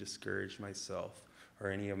or be discouraged myself or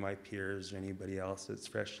any of my peers or anybody else that's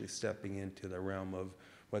freshly stepping into the realm of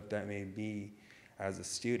what that may be as a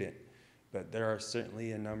student. But there are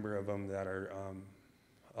certainly a number of them that are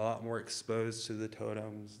a lot more exposed to the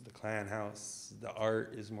totems, the clan house. The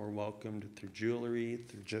art is more welcomed through jewelry,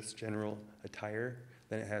 through just general attire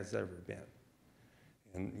than it has ever been.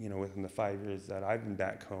 And, within the 5 years that I've been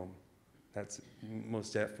back home, that's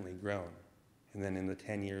most definitely grown. And then in the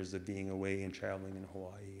 10 years of being away and traveling in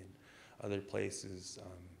Hawaii and other places,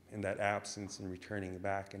 in that absence and returning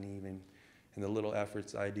back, and even in the little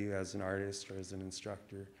efforts I do as an artist or as an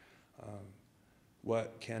instructor,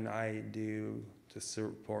 what can I do to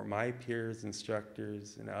support my peers,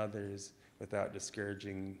 instructors, and others without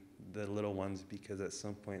discouraging the little ones, because at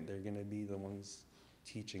some point they're going to be the ones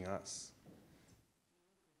teaching us.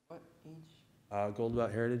 What age? Gold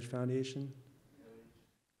Belt Heritage Foundation.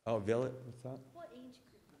 Oh, Village, what's that? What age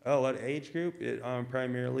group? Oh, what age group? It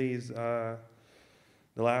primarily is, the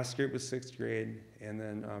last group was 6th grade, and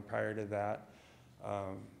then prior to that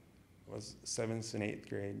was 7th and 8th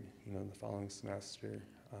grade, the following semester,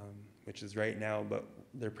 which is right now, but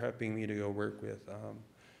they're prepping me to go work with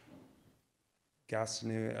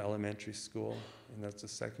Kauanoe Elementary School, and that's the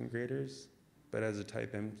 2nd graders. But as a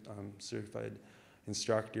Type M certified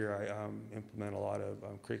instructor, I implement a lot of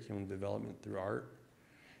curriculum development through art.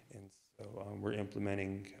 And so we're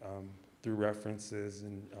implementing through references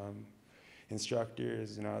and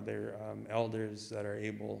instructors and other elders that are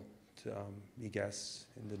able to be guests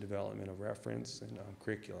in the development of reference and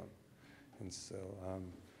curriculum. And so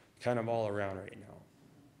kind of all around right now.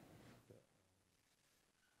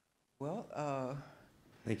 Well,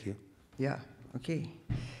 thank you. Yeah, okay.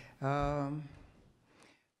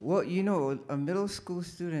 Well, you know, middle school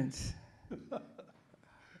students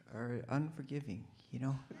are unforgiving, you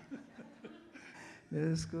know.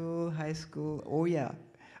 Middle school, high school, oh yeah.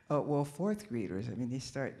 Well, fourth graders, I mean, they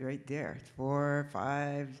start right there, 4,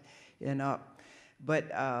 5, and up.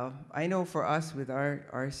 But I know for us with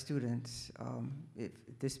our students, if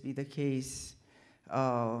this be the case,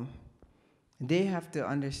 they have to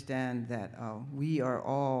understand that we are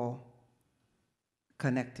all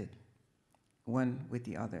connected, one with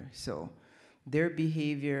the other. So their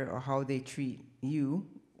behavior or how they treat you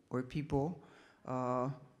or people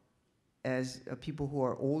as people who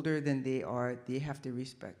are older than they are, they have to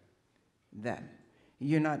respect that.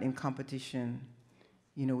 You're not in competition,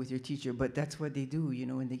 you know, with your teacher, but that's what they do, you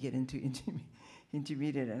know, when they get into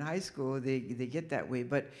intermediate and high school, they get that way.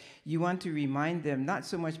 But you want to remind them, not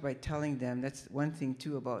so much by telling them, that's one thing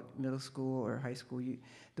too about middle school or high school, you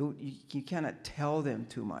cannot tell them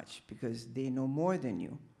too much because they know more than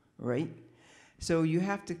you, right? So you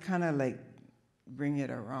have to kind of like bring it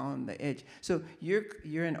around the edge. So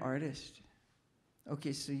you're an artist.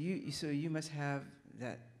 Okay, so you must have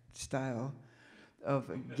that style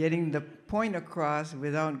of getting the point across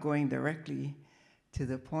without going directly to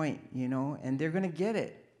the point, you know, and they're going to get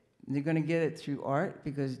it. They're going to get it through art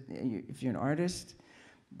because if you're an artist,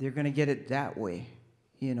 they're going to get it that way,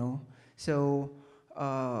 you know. So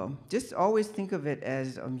just always think of it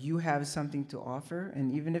as you have something to offer,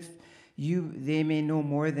 and even if they may know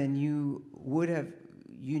more than you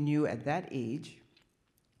knew at that age,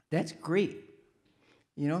 that's great.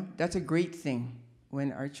 You know, that's a great thing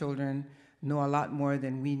when our children know a lot more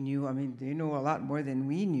than we knew. I mean, they know a lot more than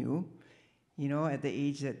we knew, you know, at the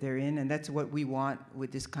age that they're in, and that's what we want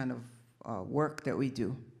with this kind of work that we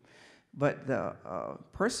do. But the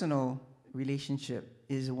personal relationship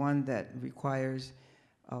is one that requires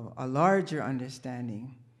a larger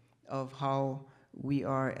understanding of how we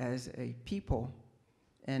are as a people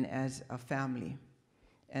and as a family.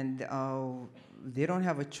 And they don't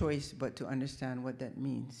have a choice but to understand what that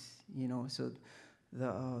means, you know. So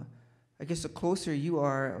I guess the closer you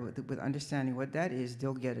are with understanding what that is,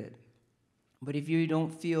 they'll get it. But if you don't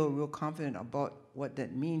feel real confident about what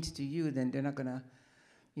that means to you, then they're not gonna,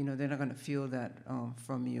 you know, they're not gonna feel that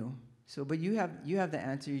from you. So, but you have the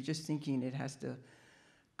answer. You're just thinking it has to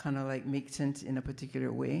kind of like make sense in a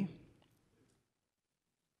particular way.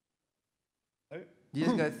 You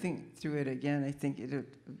just gotta think through it again. I think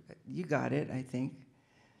you got it. I think.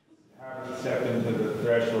 How do you step into the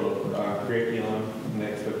threshold of curriculum and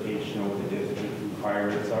the expectation of what the district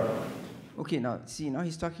requirements are? Okay, now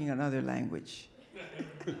he's talking another language.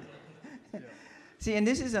 See, and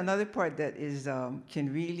this is another part that is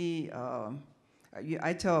can really.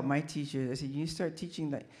 I tell my teachers, I say, you start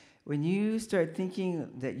teaching that when you start thinking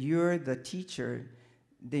that you're the teacher,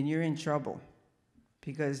 then you're in trouble.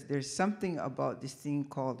 Because there's something about this thing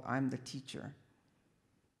called I'm the teacher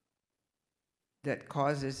that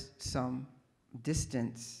causes some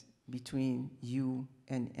distance between you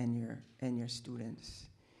and your students.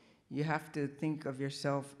 You have to think of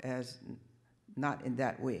yourself as not in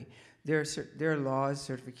that way. There are laws,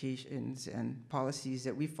 certifications, and policies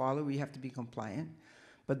that we follow. We have to be compliant.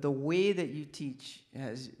 But the way that you teach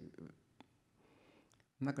has,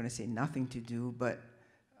 I'm not going to say nothing to do, but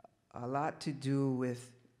a lot to do with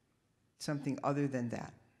something other than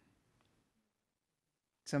that.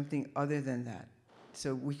 Something other than that.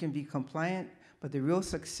 So we can be compliant, but the real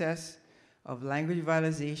success of language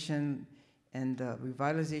revitalization and the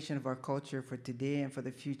revitalization of our culture for today and for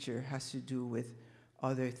the future has to do with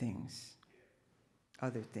other things.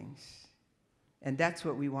 Other things. And that's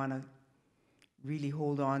what we want to really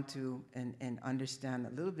hold on to and understand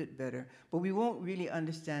a little bit better. But we won't really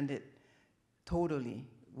understand it totally,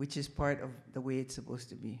 which is part of the way it's supposed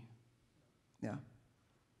to be. Yeah.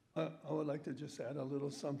 I would like to just add a little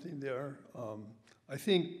something there. I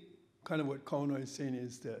think kind of what Kauanoe is saying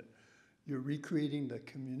is that you're recreating the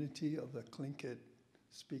community of the Tlingit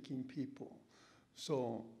speaking people.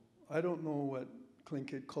 So I don't know what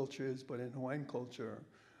Tlingit culture is, but in Hawaiian culture,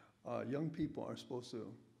 young people are supposed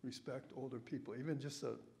to respect older people, even just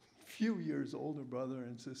a few years older brother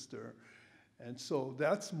and sister. And so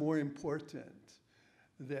that's more important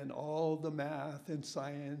than all the math and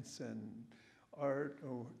science and art,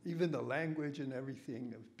 or even the language and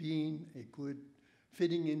everything, of being a good,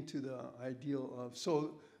 fitting into the ideal of.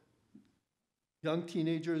 So young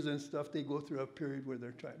teenagers and stuff, they go through a period where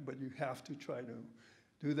they're trying, but you have to try to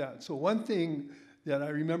do that. So one thing that I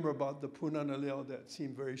remember about the Pūnana Leo that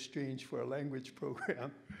seemed very strange for a language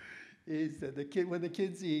program is that when the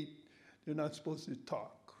kids eat, they're not supposed to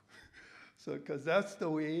talk. So, because that's the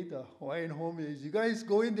way the Hawaiian home is. You guys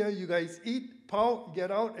go in there, you guys eat, pow, get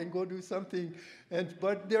out, and go do something.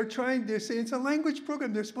 But they're saying it's a language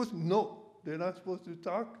program. They're supposed to, no, they're not supposed to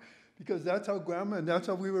talk because that's how grandma and that's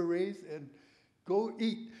how we were raised, and go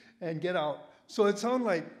eat and get out. So it sounds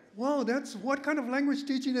like, wow, what kind of language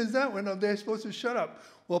teaching is that when they're supposed to shut up?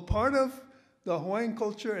 Well, part of the Hawaiian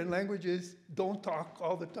culture and language is don't talk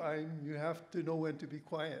all the time. You have to know when to be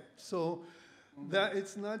quiet. So that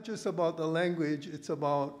it's not just about the language, it's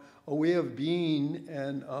about a way of being,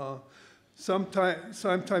 and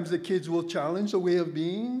sometimes the kids will challenge the way of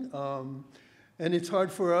being, and it's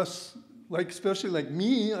hard for us, especially like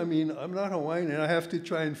me. I mean, I'm not Hawaiian, and I have to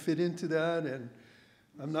try and fit into that, and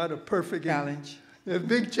I'm not a perfect challenge. A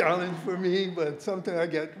big challenge for me, but sometimes I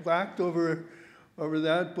get whacked over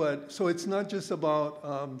that. But so it's not just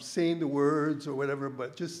about saying the words or whatever,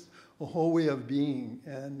 but just a whole way of being,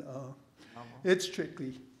 and it's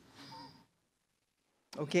tricky.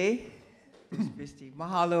 Okay, Ms. Christie.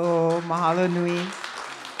 Mahalo, mahalo nui.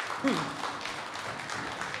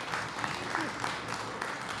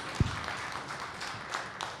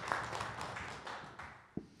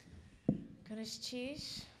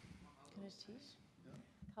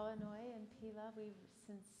 Kauanoe and Pila, we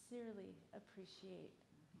sincerely appreciate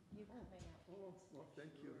you coming out. Well, thank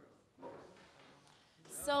you.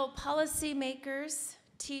 So policymakers,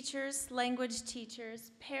 teachers, language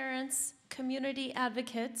teachers, parents, community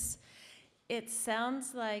advocates, it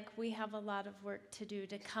sounds like we have a lot of work to do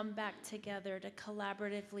to come back together to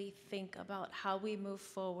collaboratively think about how we move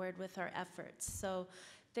forward with our efforts. So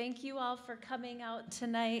thank you all for coming out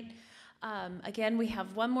tonight. Again, we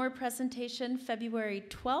have one more presentation, February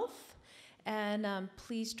 12th, and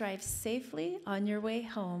please drive safely on your way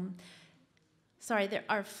home. Sorry, there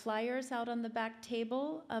are flyers out on the back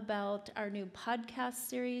table about our new podcast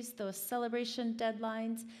series, those celebration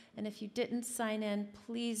deadlines, and if you didn't sign in,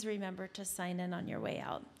 please remember to sign in on your way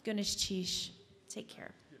out. Gunesh Chish, take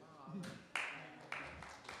care.